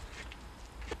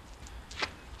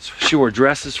 She wore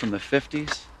dresses from the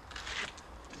 50s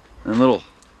and little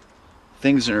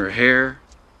things in her hair.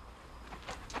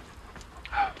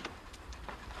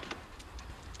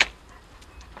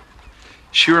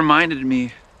 She reminded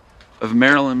me of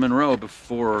Marilyn Monroe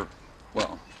before,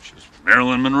 well, she was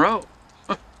Marilyn Monroe.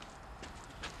 I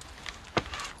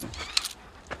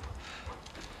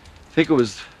think it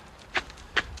was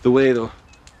the way the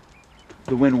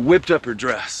wind whipped up her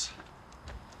dress.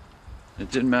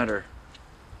 It didn't matter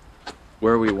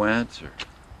where we went or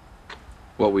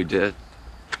what we did.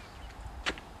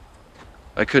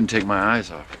 I couldn't take my eyes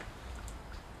off her.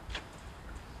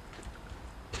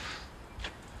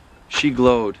 She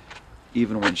glowed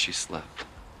even when she slept.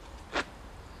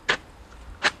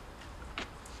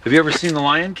 Have you ever seen The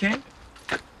Lion King?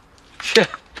 Yeah.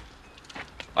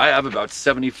 I have about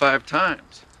 75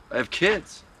 times. I have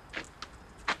kids.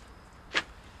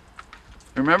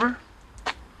 Remember?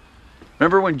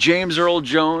 Remember when James Earl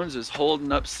Jones is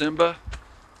holding up Simba?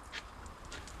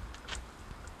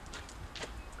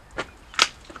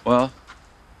 Well,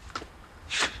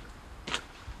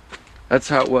 that's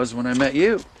how it was when I met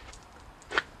you.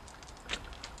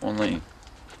 Only,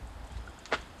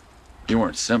 you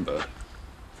weren't Simba.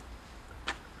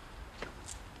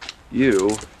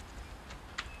 You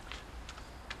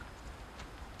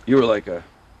You were like a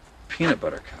peanut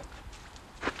butter cup.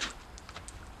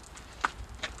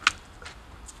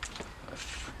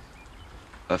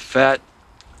 A fat,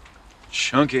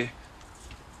 chunky,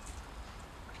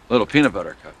 little peanut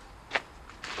butter cup.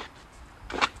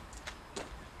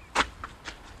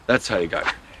 That's how you got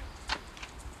your name.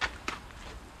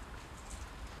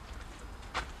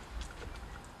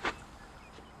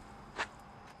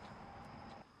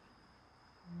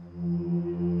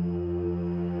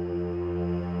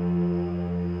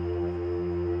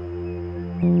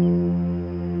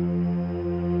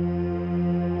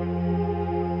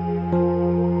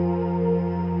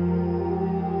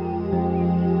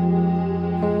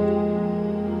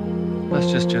 Let's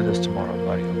just do this tomorrow,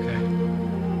 buddy, okay?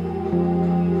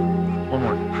 One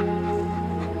more.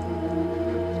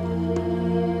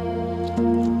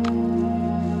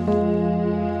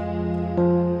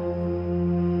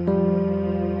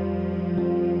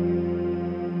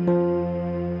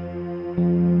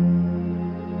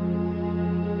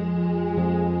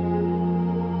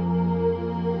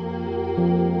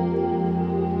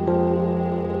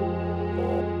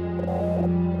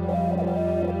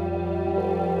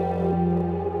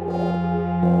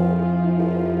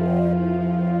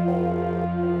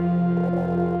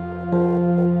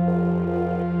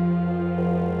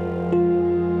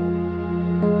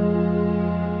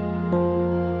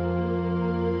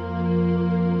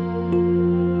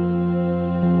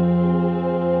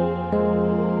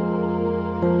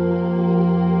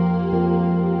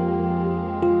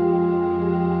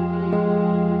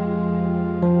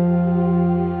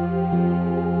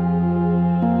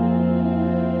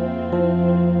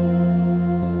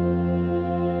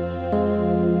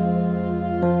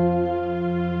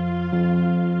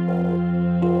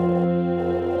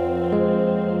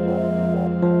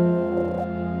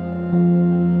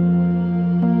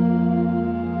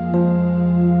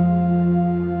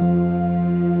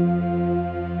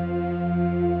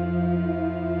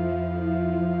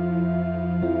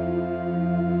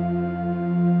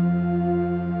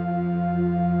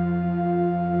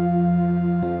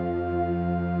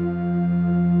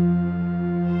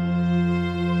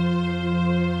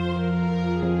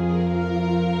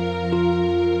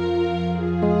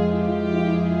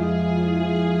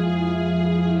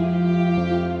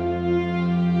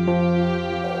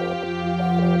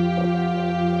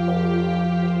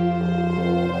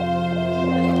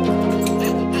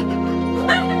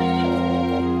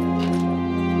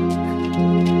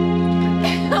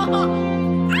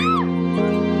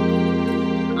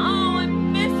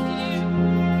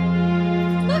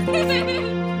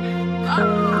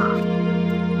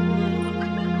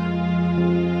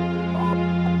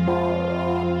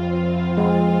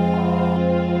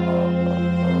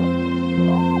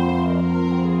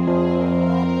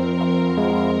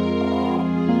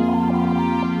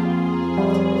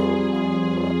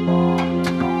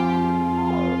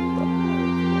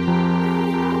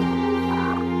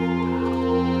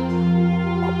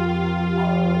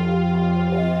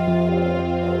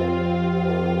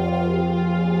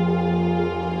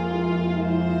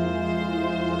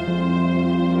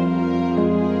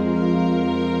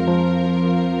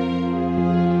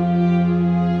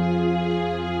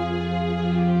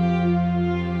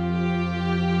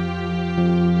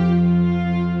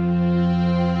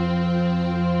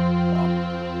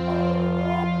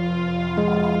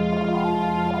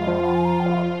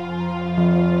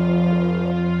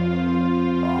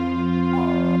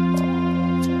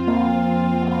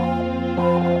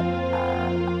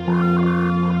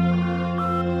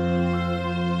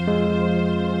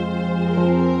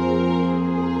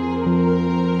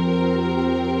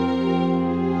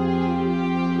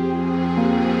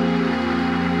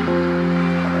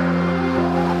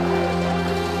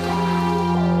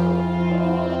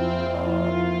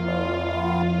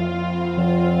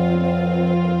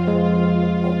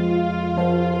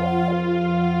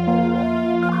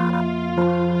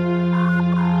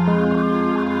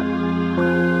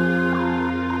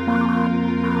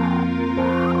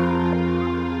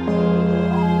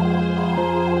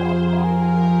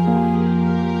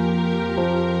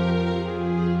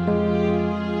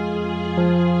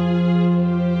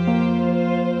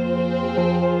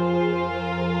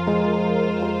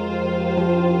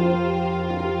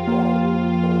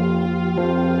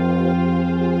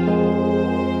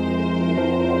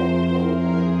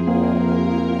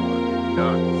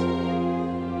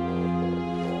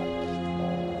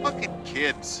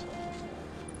 kids.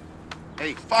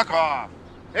 Hey, fuck off.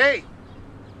 Hey!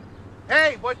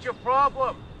 Hey, what's your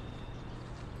problem?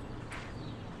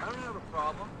 I don't have a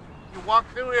problem. You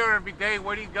walk through here every day,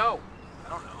 where do you go? I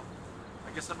don't know.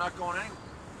 I guess I'm not going anywhere.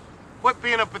 Quit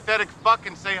being a pathetic fuck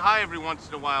and say hi every once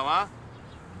in a while, huh?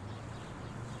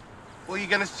 Well, you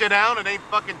gonna sit down? It ain't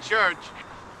fucking church.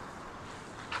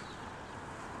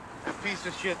 That piece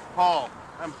of shit's Paul.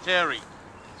 I'm Terry.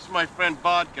 This is my friend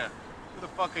Vodka. Who the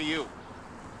fuck are you?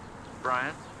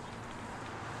 Brian?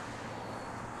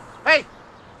 Hey!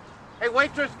 Hey,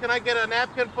 waitress, can I get a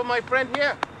napkin for my friend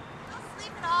here? Just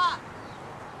leave it off.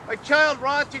 My child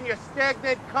rots in your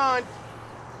stagnant cunt.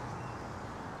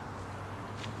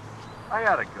 I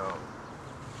gotta go.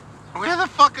 Where the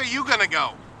fuck are you gonna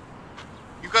go?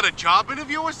 You got a job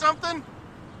interview or something?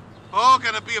 Oh,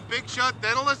 gonna be a big shot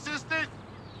dental assistant?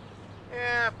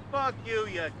 Yeah, fuck you,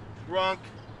 you drunk.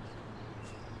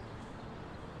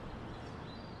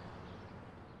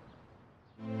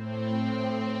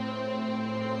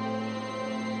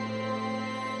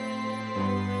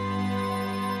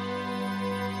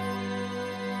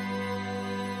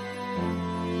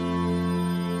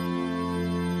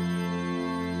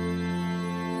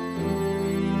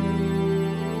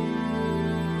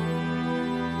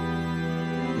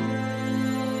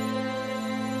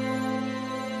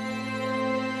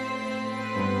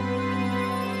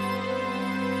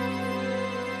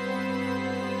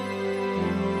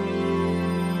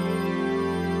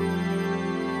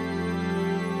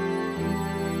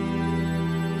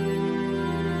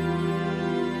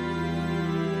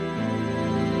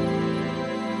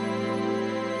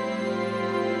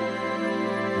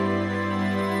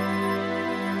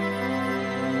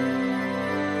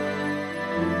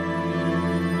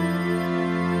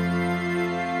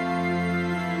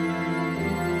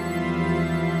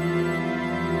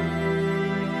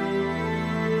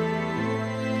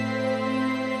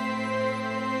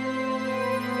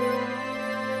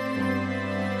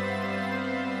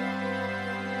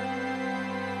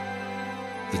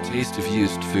 The taste of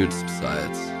used food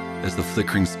subsides as the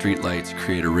flickering streetlights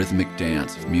create a rhythmic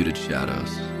dance of muted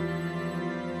shadows.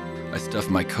 I stuff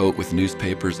my coat with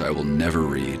newspapers I will never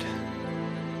read.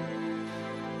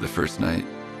 The first night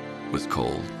was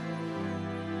cold.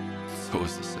 So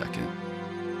was the second,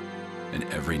 and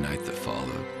every night that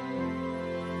followed.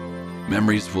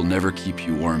 Memories will never keep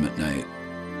you warm at night,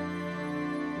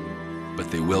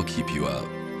 but they will keep you up,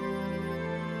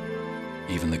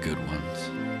 even the good ones.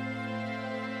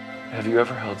 Have you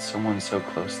ever held someone so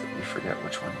close that you forget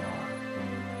which one you are?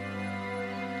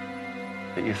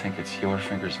 That you think it's your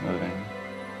fingers moving,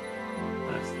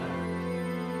 but it's theirs.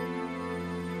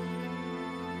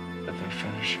 That they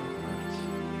finish your words.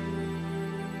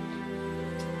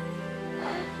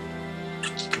 I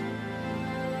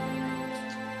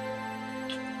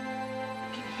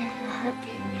can hear your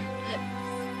heartbeat in your lips.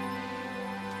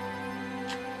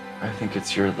 I think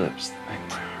it's your lips that make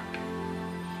my heart.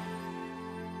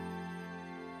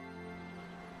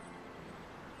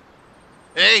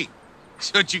 Hey,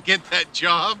 so did you get that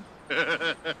job?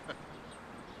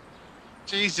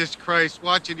 Jesus Christ,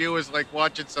 watching you is like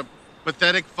watching some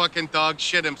pathetic fucking dog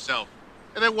shit himself.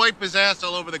 And then wipe his ass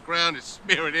all over the ground and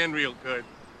smear it in real good.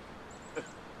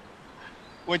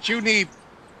 What you need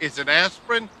is an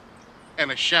aspirin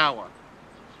and a shower.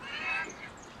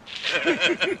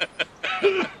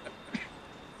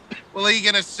 Well, are you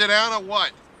gonna sit down or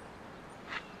what?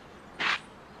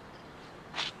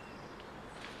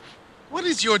 What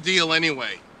is your deal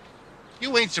anyway?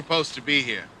 You ain't supposed to be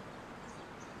here.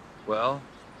 Well,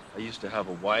 I used to have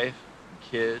a wife, and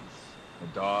kids, a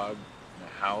dog, and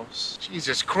a house.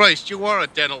 Jesus Christ, you are a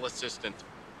dental assistant.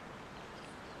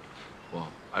 Well,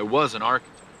 I was an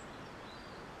architect.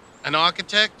 An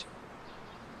architect?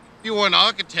 If you were an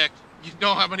architect, you'd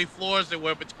know how many floors there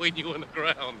were between you and the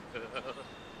ground.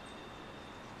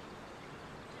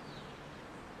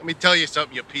 Let me tell you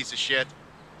something, you piece of shit.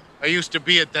 I used to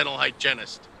be a dental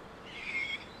hygienist.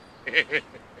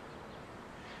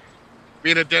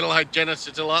 Being a dental hygienist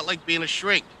is a lot like being a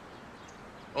shrink.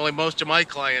 Only most of my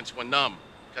clients were numb,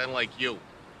 kind of like you.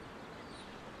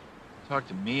 Talk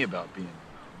to me about being numb.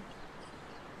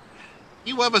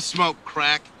 You ever smoke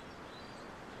crack?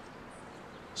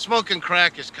 Smoking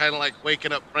crack is kind of like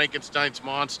waking up Frankenstein's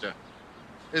monster.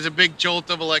 There's a big jolt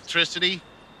of electricity,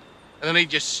 and then he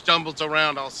just stumbles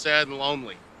around all sad and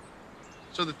lonely.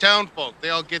 So the townfolk, they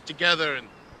all get together and,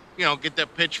 you know, get their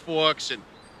pitchforks and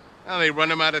they run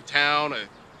him out of town or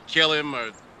kill him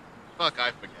or, fuck,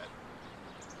 I forget.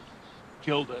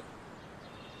 Killed it.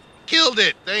 Killed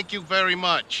it, thank you very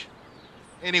much.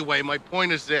 Anyway, my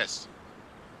point is this.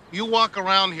 You walk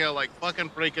around here like fucking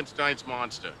Frankenstein's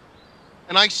monster.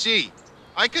 And I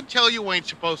could tell you ain't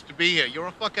supposed to be here. You're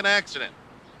a fucking accident.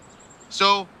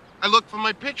 So I look for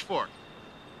my pitchfork.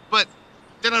 But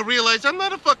then I realize I'm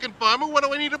not a fucking farmer. What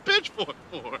do I need a pitchfork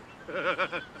for?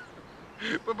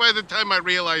 But by the time I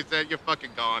realize that, you're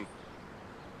fucking gone.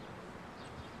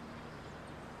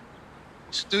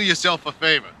 Just do yourself a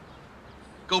favor.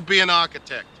 Go be an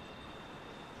architect.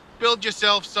 Build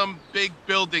yourself some big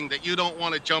building that you don't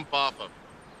want to jump off of.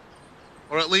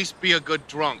 Or at least be a good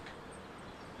drunk.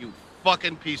 You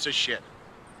fucking piece of shit.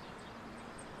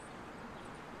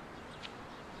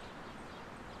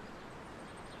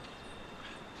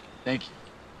 Thank you.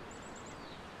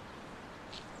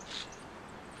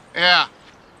 Yeah.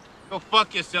 Go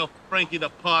fuck yourself, Frankie the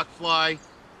Parkfly.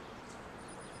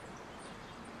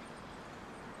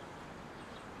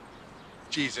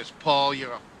 Jesus, Paul,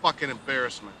 you're a fucking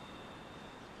embarrassment.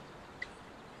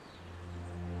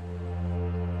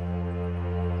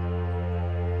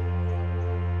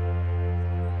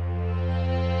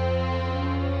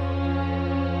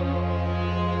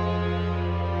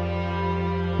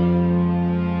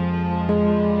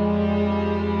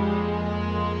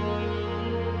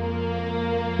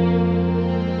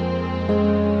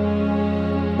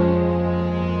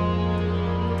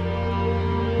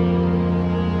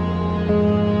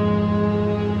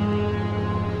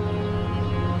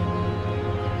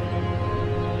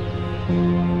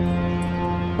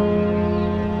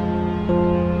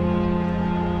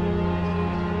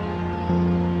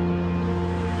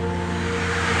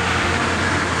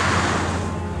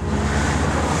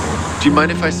 Do you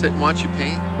mind if I sit and watch you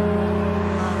paint?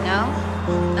 No,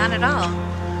 not at all.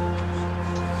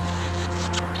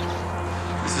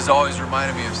 This has always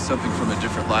reminded me of something from a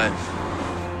different life.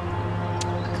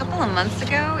 A couple of months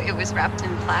ago, it was wrapped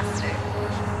in plastic.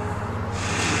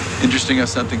 Interesting how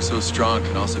something so strong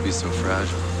can also be so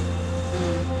fragile.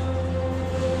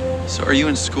 So are you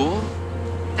in school?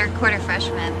 Third quarter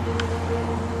freshman.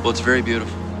 Well, it's very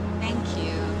beautiful. Thank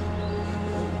you.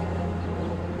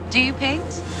 Do you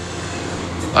paint?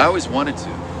 I always wanted to.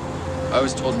 I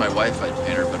always told my wife I'd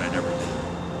paint her, but I never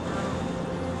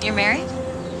did. You're married?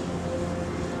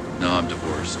 No, I'm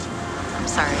divorced. I'm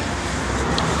sorry.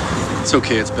 It's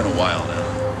okay, it's been a while now.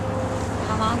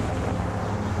 How long?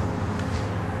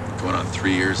 Going on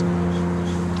 3 years.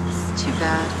 It's too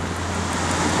bad.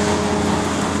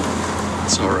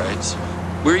 It's all right.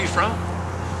 Where are you from?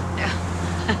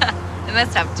 I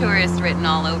must have tourist written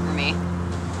all over me.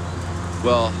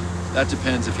 Well, that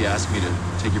depends if you ask me to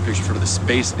take your picture for the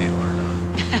Space Needle or not.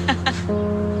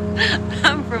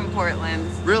 I'm from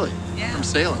Portland. Really? Yeah. From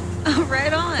Salem?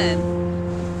 Right on.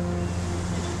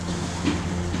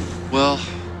 Well,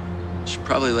 I should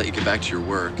probably let you get back to your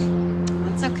work.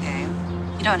 It's okay.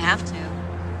 You don't have to.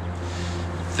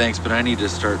 Thanks, but I need to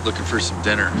start looking for some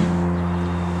dinner.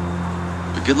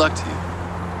 But good luck to you.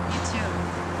 You too.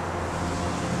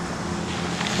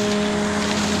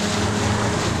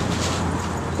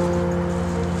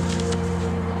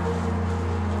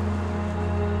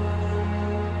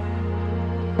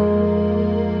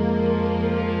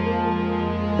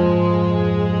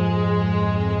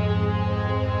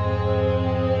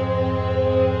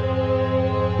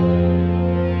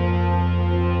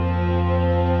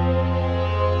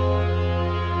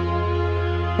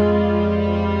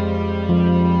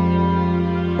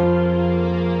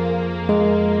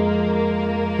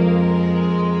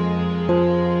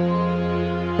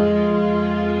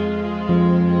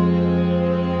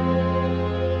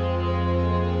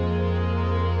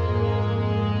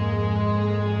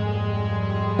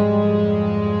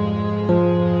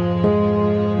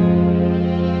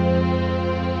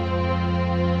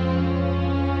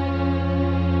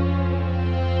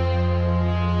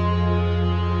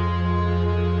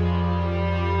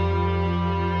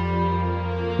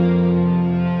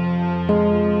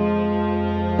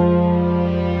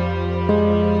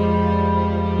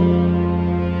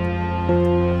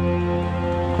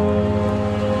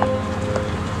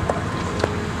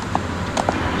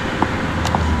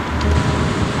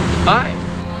 Hi.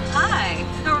 Hi.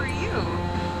 How are you?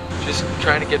 Just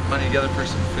trying to get money together for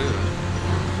some food.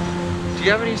 Do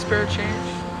you have any spare change?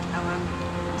 Oh,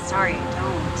 I'm sorry, I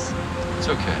don't. It's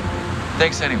okay.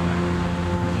 Thanks anyway.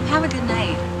 Have a good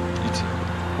night. You too.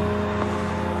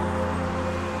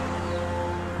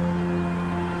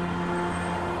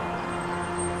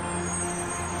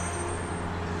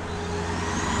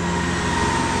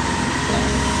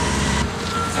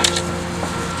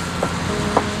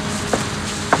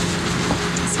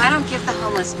 So I don't give the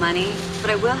homeless money, but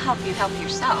I will help you help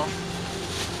yourself.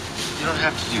 You don't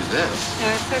have to do this. No,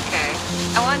 it's okay.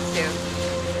 I want to.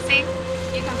 See,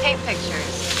 you can paint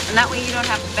pictures, and that way you don't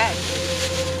have to beg.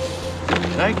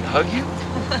 Can I hug you?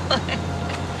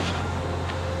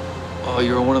 Oh,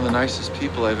 you're one of the nicest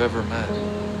people I've ever met.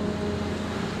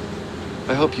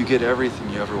 I hope you get everything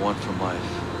you ever want from life.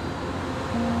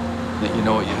 that you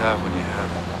know what you have when you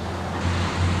have it.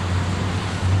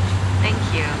 Thank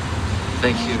you.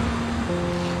 Thank you.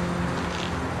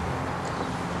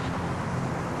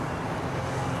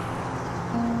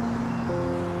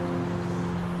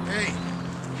 Hey!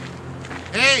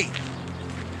 Hey!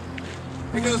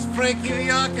 There goes Frankie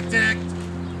the architect.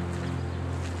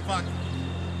 Fuck.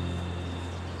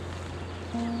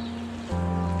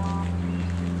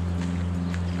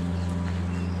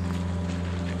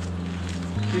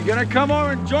 You gonna come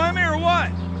over and join me or what?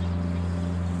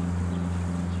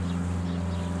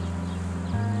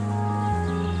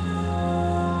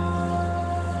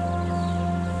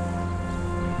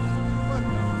 What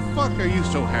the fuck are you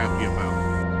so happy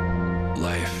about?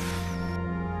 Life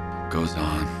goes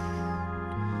on.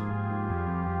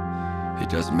 It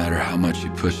doesn't matter how much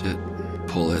you push it,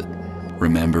 pull it,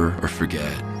 remember, or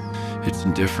forget. It's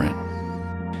indifferent.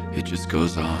 It just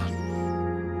goes on.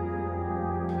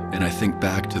 And I think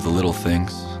back to the little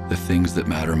things, the things that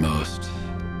matter most.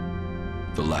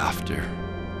 The laughter.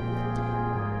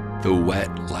 The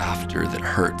wet laughter that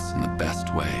hurts in the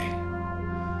best way.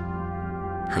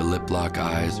 Her lip-lock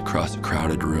eyes across a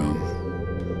crowded room.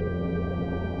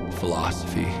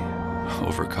 Philosophy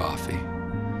over coffee.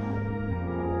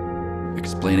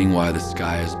 Explaining why the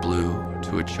sky is blue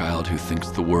to a child who thinks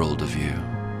the world of you.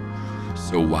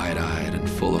 So wide-eyed and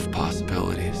full of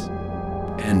possibilities.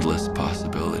 Endless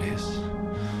possibilities.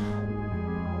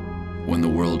 When the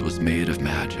world was made of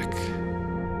magic.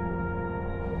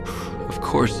 Of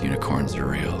course unicorns are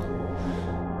real.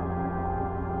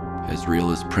 As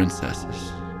real as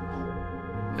princesses.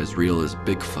 As real as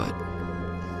Bigfoot.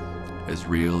 As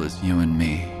real as you and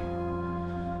me.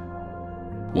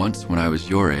 Once when I was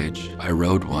your age, I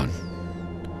rode one.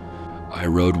 I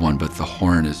rode one, but the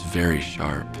horn is very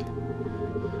sharp.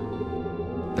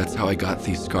 That's how I got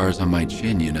these scars on my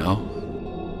chin, you know?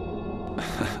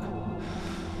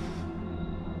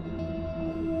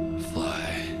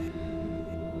 Fly.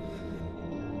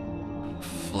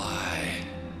 Fly.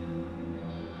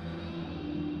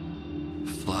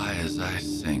 Fly as I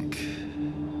sink.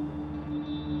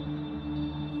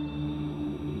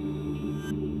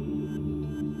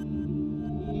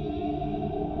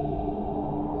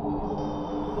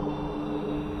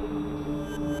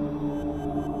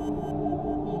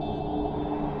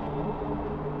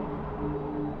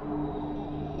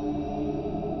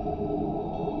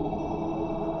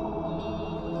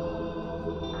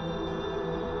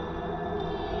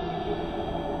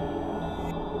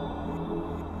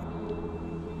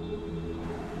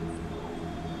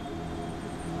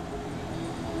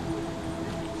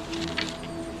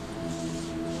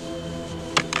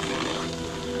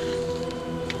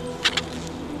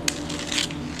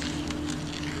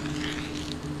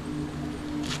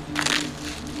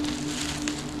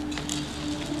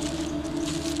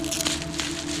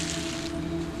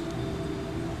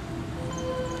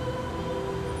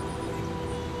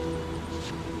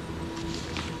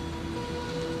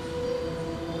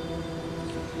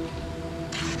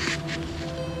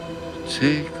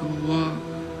 Take a walk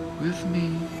with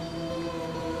me,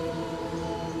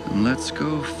 and let's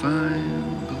go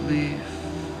find belief.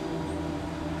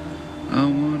 I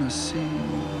wanna see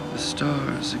the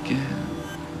stars again,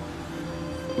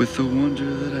 with the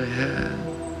wonder that I had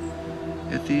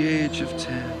at the age of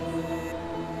 10.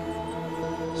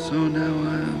 So now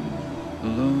I'm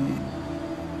alone,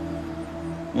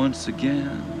 once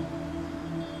again,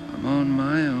 I'm on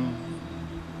my own.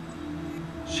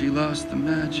 She lost the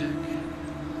magic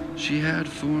she had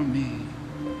for me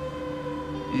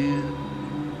in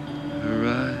her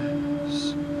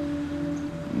eyes.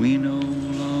 We no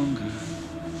longer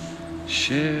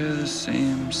share the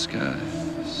same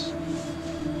skies.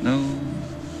 No,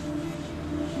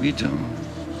 we don't,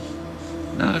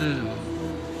 not at all.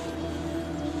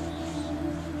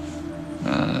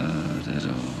 Not at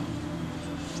all.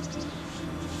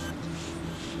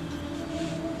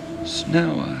 So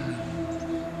now I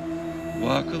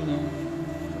walk alone.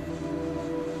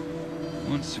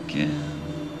 Once again,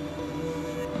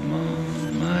 I'm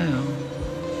on my own.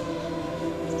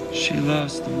 She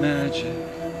lost the magic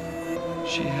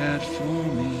she had for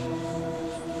me.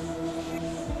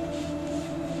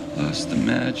 Lost the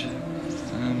magic,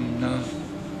 I'm not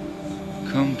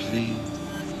complete.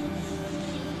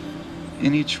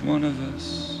 In each one of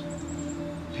us,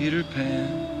 Peter Pan,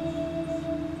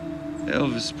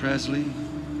 Elvis Presley,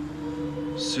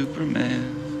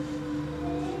 Superman.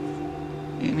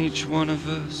 In each one of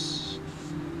us,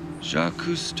 Jacques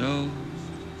Cousteau,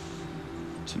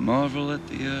 to marvel at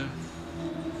the earth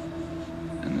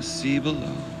and the sea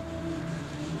below.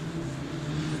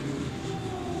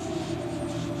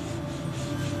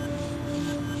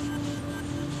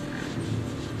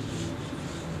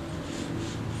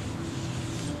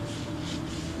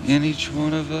 In each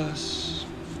one of us,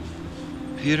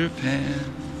 Peter Pan,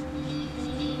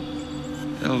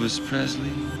 Elvis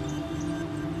Presley,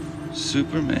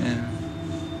 Superman.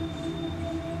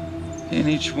 In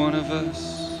each one of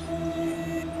us,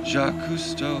 Jacques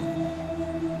Cousteau,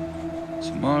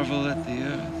 to marvel at the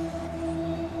earth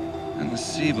and the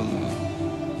sea below.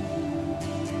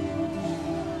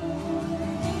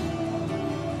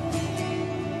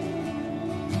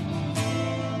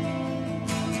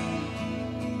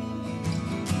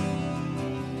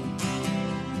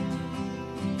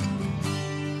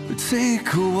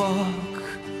 Take a walk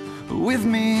with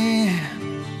me.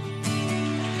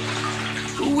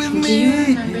 With me. Do you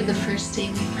remember the first day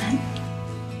we met?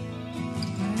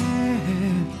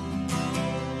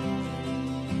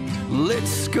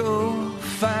 Let's go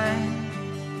find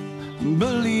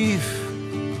belief.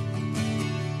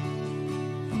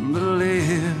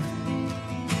 Believe.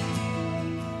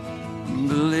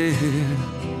 Believe.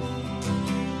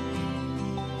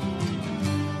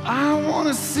 I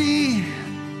wanna see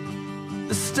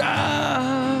the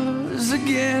stars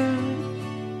again.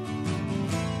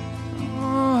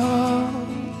 Oh,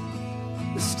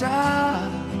 the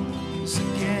stars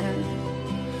again.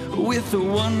 With the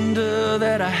wonder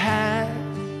that I had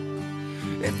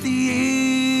at the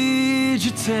age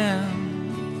of 10.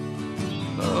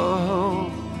 Oh,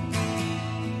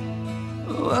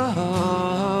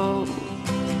 oh,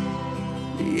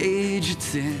 the age of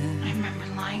 10. I remember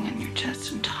lying on your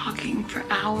chest and talking for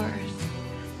hours.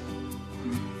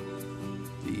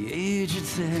 The age of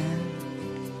 10.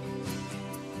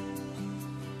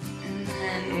 And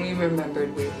then we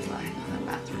remembered we were lying on the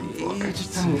bathroom floor,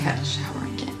 so we had to shower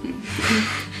again.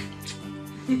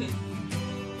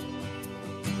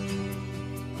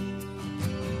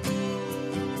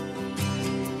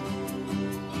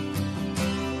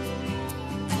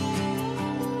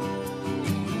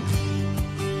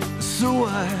 So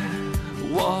I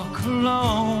walk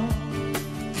alone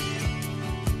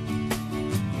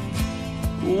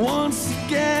once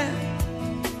again.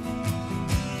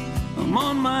 I'm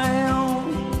on my own.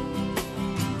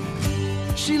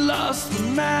 She lost the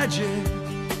magic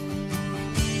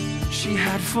she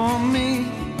had for me.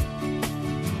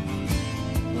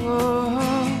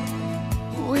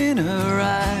 Oh, in her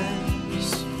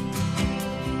eyes,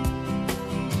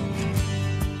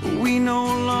 we no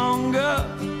longer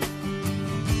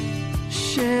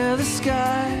share the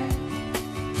sky.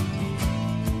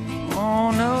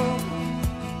 Oh no,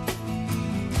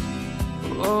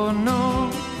 oh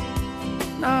no,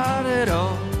 not at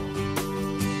all.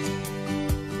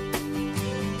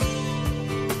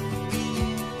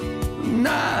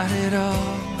 Not at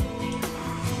all.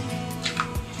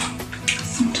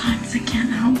 Sometimes I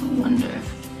can't help but wonder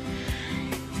if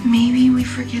maybe we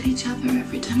forget each other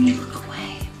every time you look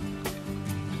away.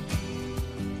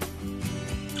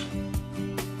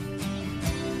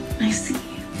 I see you.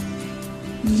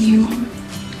 You are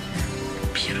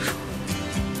beautiful.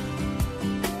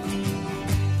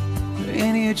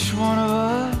 In each one of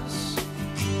us,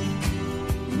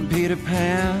 Peter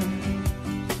Pan,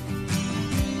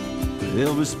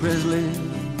 Elvis Presley,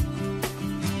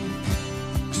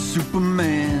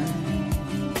 Superman.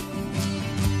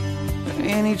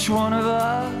 In each one of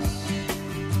us,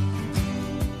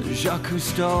 Jacques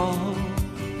Cousteau,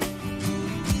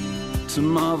 to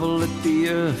marvel at the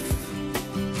earth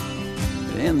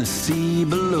and the sea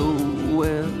below.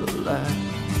 Well, I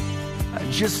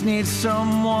just need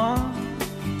someone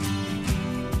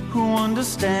who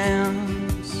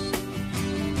understands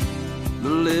the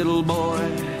little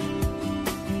boy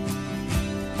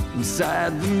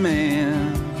inside the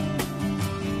man.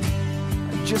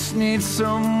 I just need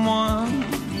someone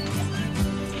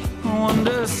who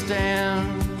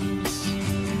understands.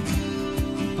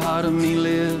 Part of me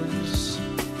lives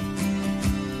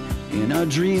in our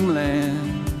dreamland.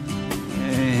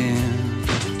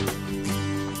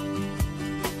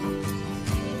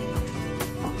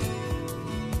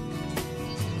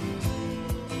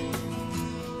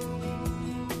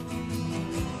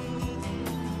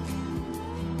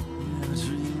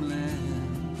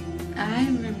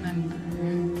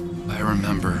 I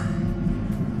remember,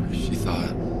 she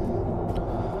thought,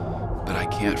 but I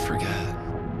can't forget.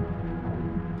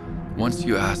 Once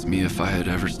you asked me if I had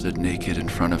ever stood naked in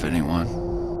front of anyone,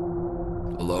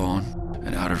 alone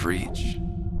and out of reach.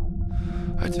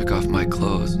 I took off my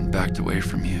clothes and backed away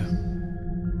from you.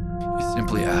 You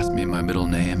simply asked me my middle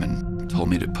name and told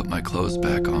me to put my clothes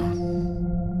back on.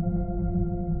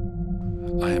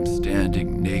 I am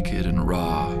standing naked and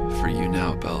raw for you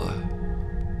now, Bella.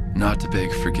 Not to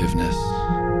beg forgiveness,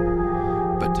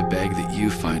 but to beg that you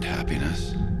find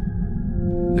happiness.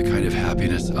 The kind of happiness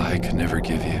happiness I could never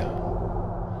give you.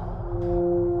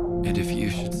 And if you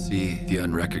should see the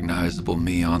unrecognizable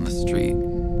me on the street,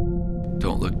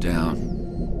 don't look down.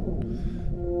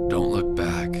 Don't look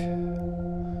back.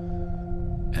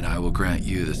 And I will grant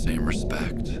you the same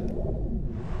respect.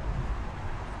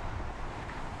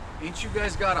 Ain't you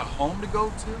guys got a home to go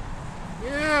to?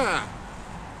 Yeah.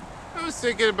 I was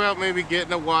thinking about maybe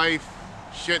getting a wife,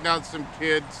 shitting out some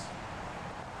kids,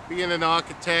 being an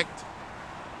architect.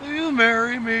 Will you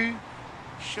marry me?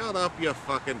 Shut up, you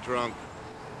fucking drunk.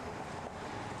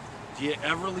 Do you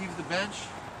ever leave the bench?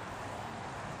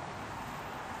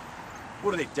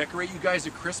 What, do they decorate you guys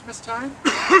at Christmas time?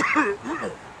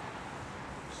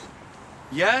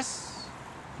 Yes?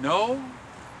 No?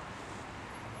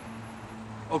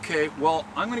 Okay, well,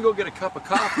 I'm gonna go get a cup of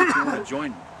coffee if you want to join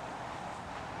me.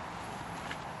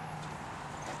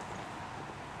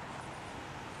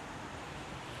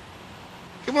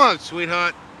 Come on,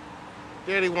 sweetheart.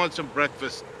 Daddy wants some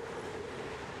breakfast.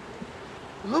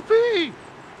 Whoopee!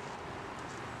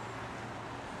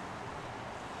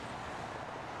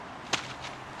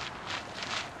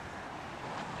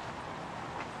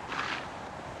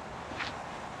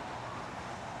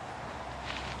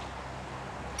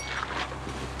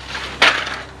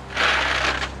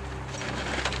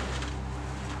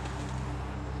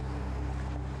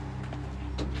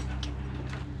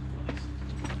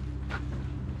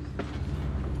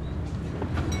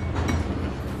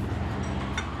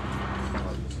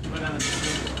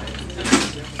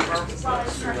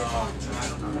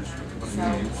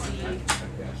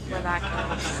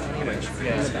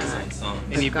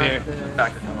 And you bear the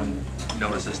fact that no one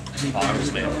notices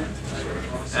obviously.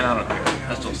 And I don't know,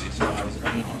 that's just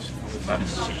but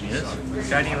she is.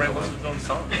 Guy didn't write one of his own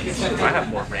songs. I have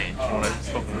more range. You want to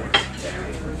spoken word?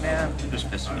 Man, just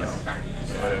pissing me off.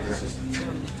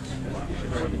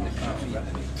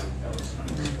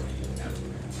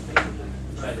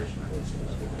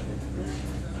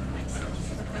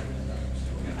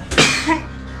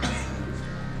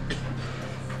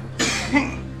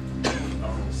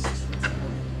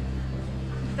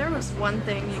 If there was one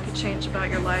thing you could change about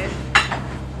your life,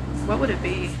 what would it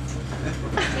be?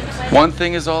 One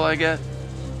thing is all I get?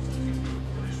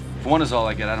 If one is all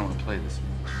I get, I don't want to play this.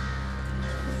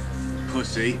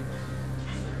 Pussy.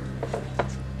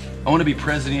 I want to be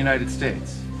president of the United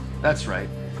States. That's right.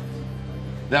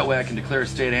 That way I can declare a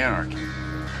state of anarchy.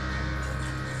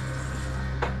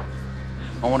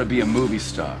 I want to be a movie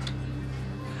star.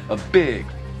 A big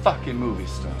fucking movie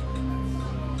star.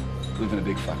 Live in a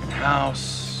big fucking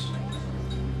house.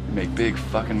 Make big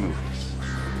fucking movies.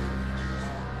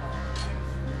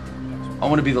 I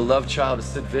want to be the love child of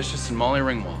Sid Vicious and Molly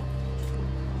Ringwald.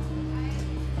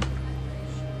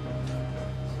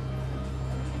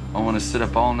 I want to sit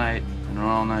up all night in an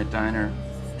all-night diner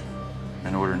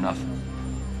and order nothing.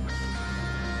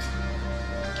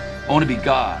 I want to be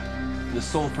God, for the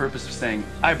sole purpose of saying,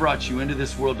 I brought you into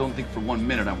this world, don't think for 1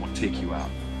 minute I won't take you out.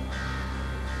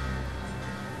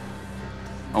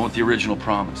 I want the original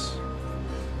promise.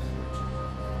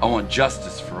 I want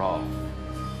justice for all.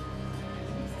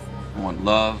 I want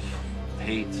love,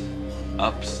 hate,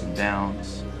 ups and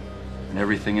downs, and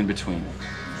everything in between,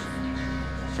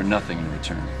 for nothing in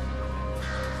return.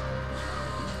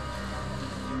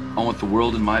 I want the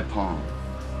world in my palm.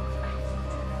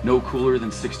 No cooler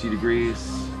than 60 degrees,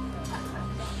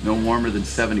 no warmer than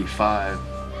 75,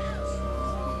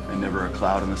 and never a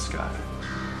cloud in the sky.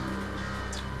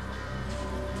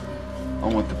 I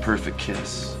want the perfect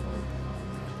kiss,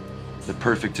 the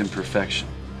perfect imperfection,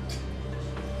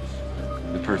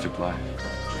 the perfect life.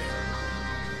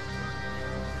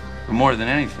 But more than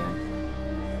anything,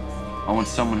 I want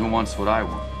someone who wants what I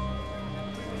want.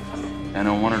 And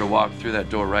I want her to walk through that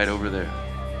door right over there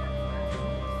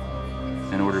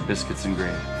and order biscuits and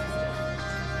gravy.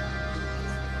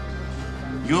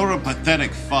 You're a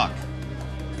pathetic fuck.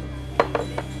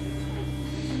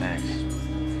 Thanks.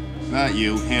 Not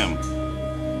you, him.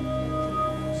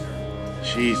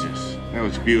 Jesus, that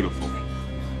was beautiful.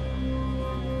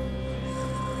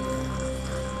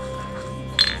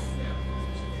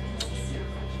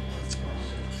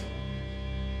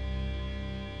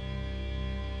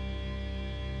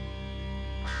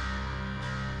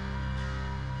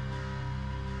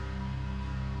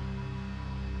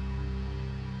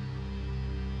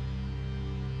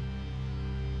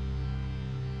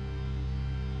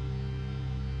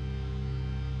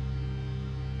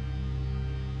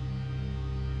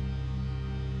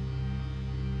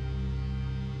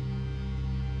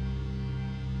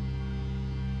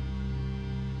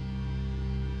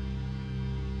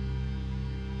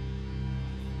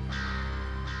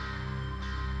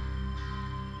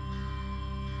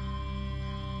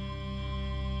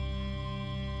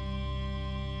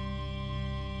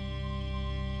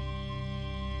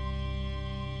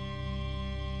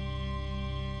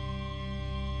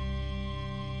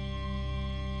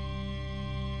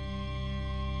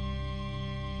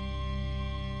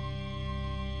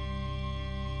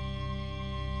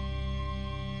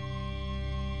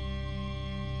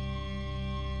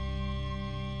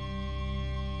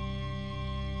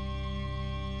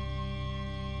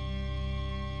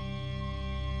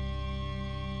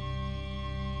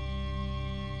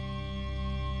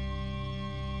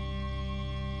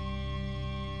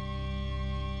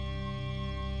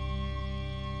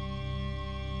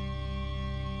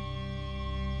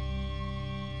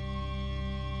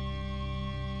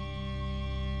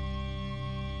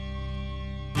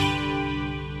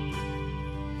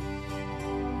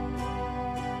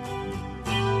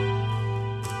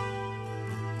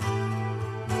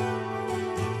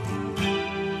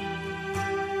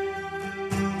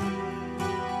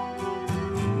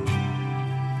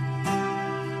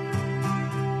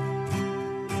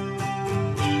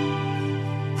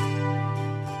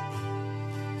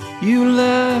 you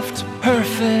left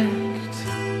perfect.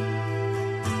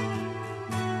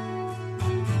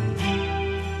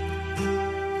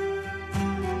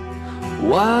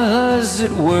 Was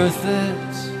it worth it?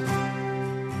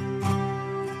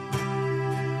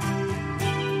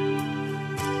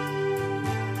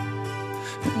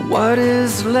 What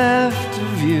is left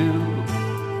of you?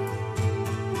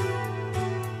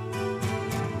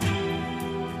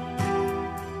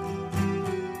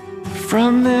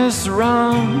 From this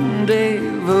rendezvous,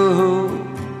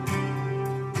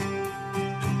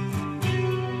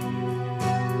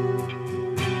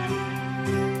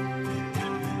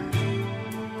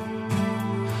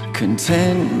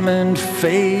 contentment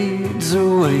fades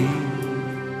away.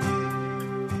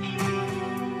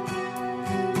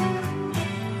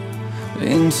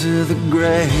 Into the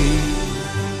grave,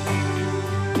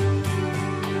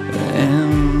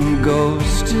 and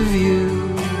ghost of you,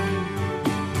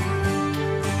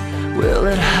 well,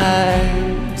 it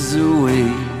hides away.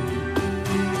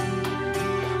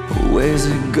 Where's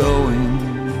it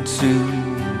going to?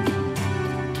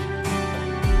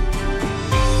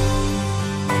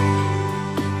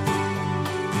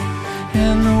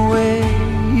 And the way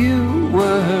you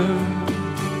were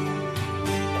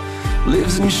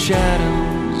lives in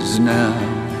shadows now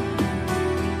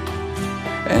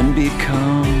and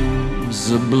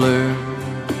becomes a blur.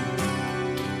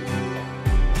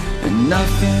 And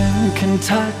nothing can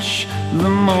touch the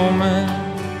moment.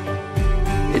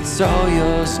 It's all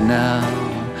yours now,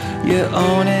 you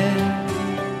own it.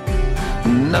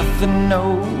 Nothing,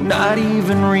 no, not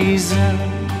even reason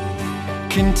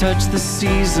can touch the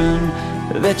season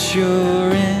that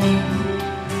you're in,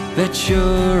 that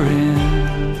you're in.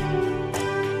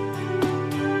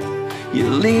 You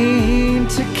lean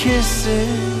to kiss it,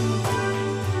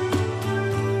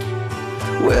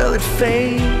 well, it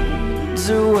fades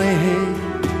away,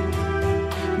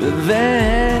 but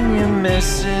then you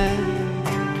miss it.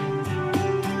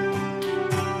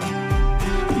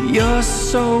 You're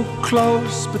so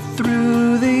close, but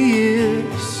through the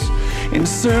years, in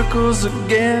circles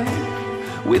again,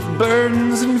 with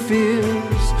burdens and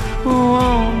fears.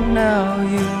 Oh, now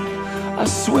you are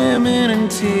swimming in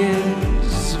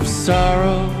tears of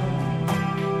sorrow.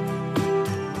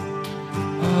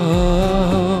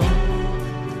 Oh,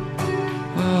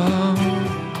 oh,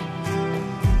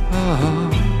 oh.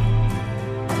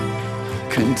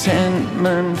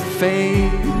 Contentment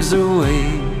fades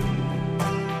away.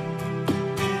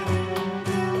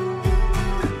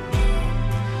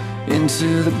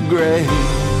 Into the grave,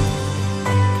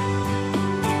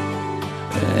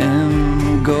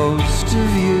 and ghost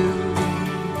of you,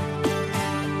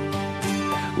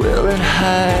 well, it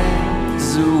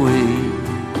hides away.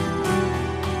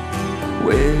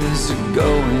 Where's it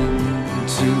going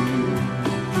to?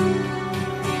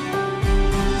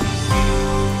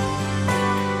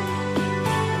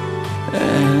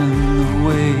 And the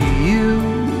way you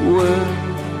were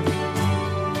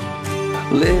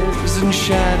lives in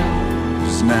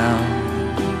shadows now,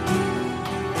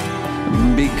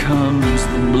 becomes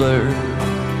the blur.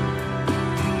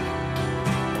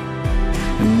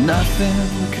 And nothing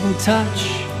can touch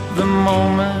the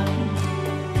moment.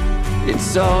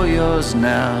 It's all yours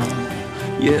now,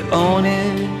 you own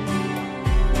it.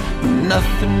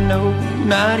 Nothing, no,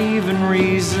 not even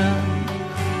reason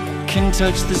can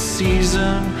touch the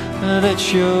season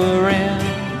that you're in.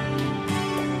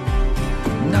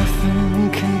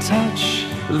 Nothing can touch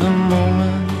the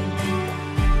moment.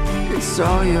 It's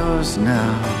all yours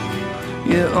now,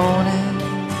 you own it.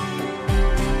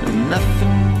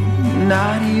 Nothing,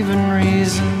 not even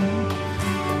reason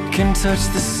can touch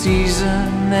the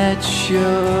season that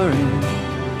you're in,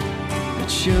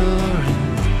 that you're in.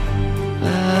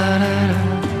 La, da, da.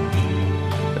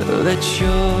 That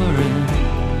you're in,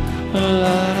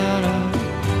 la, da, da.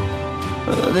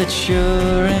 That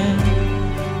you're in,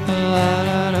 la,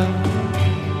 da, da.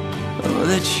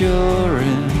 That you're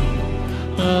in,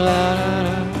 la, da,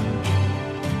 da.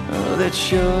 That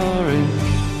you're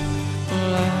in.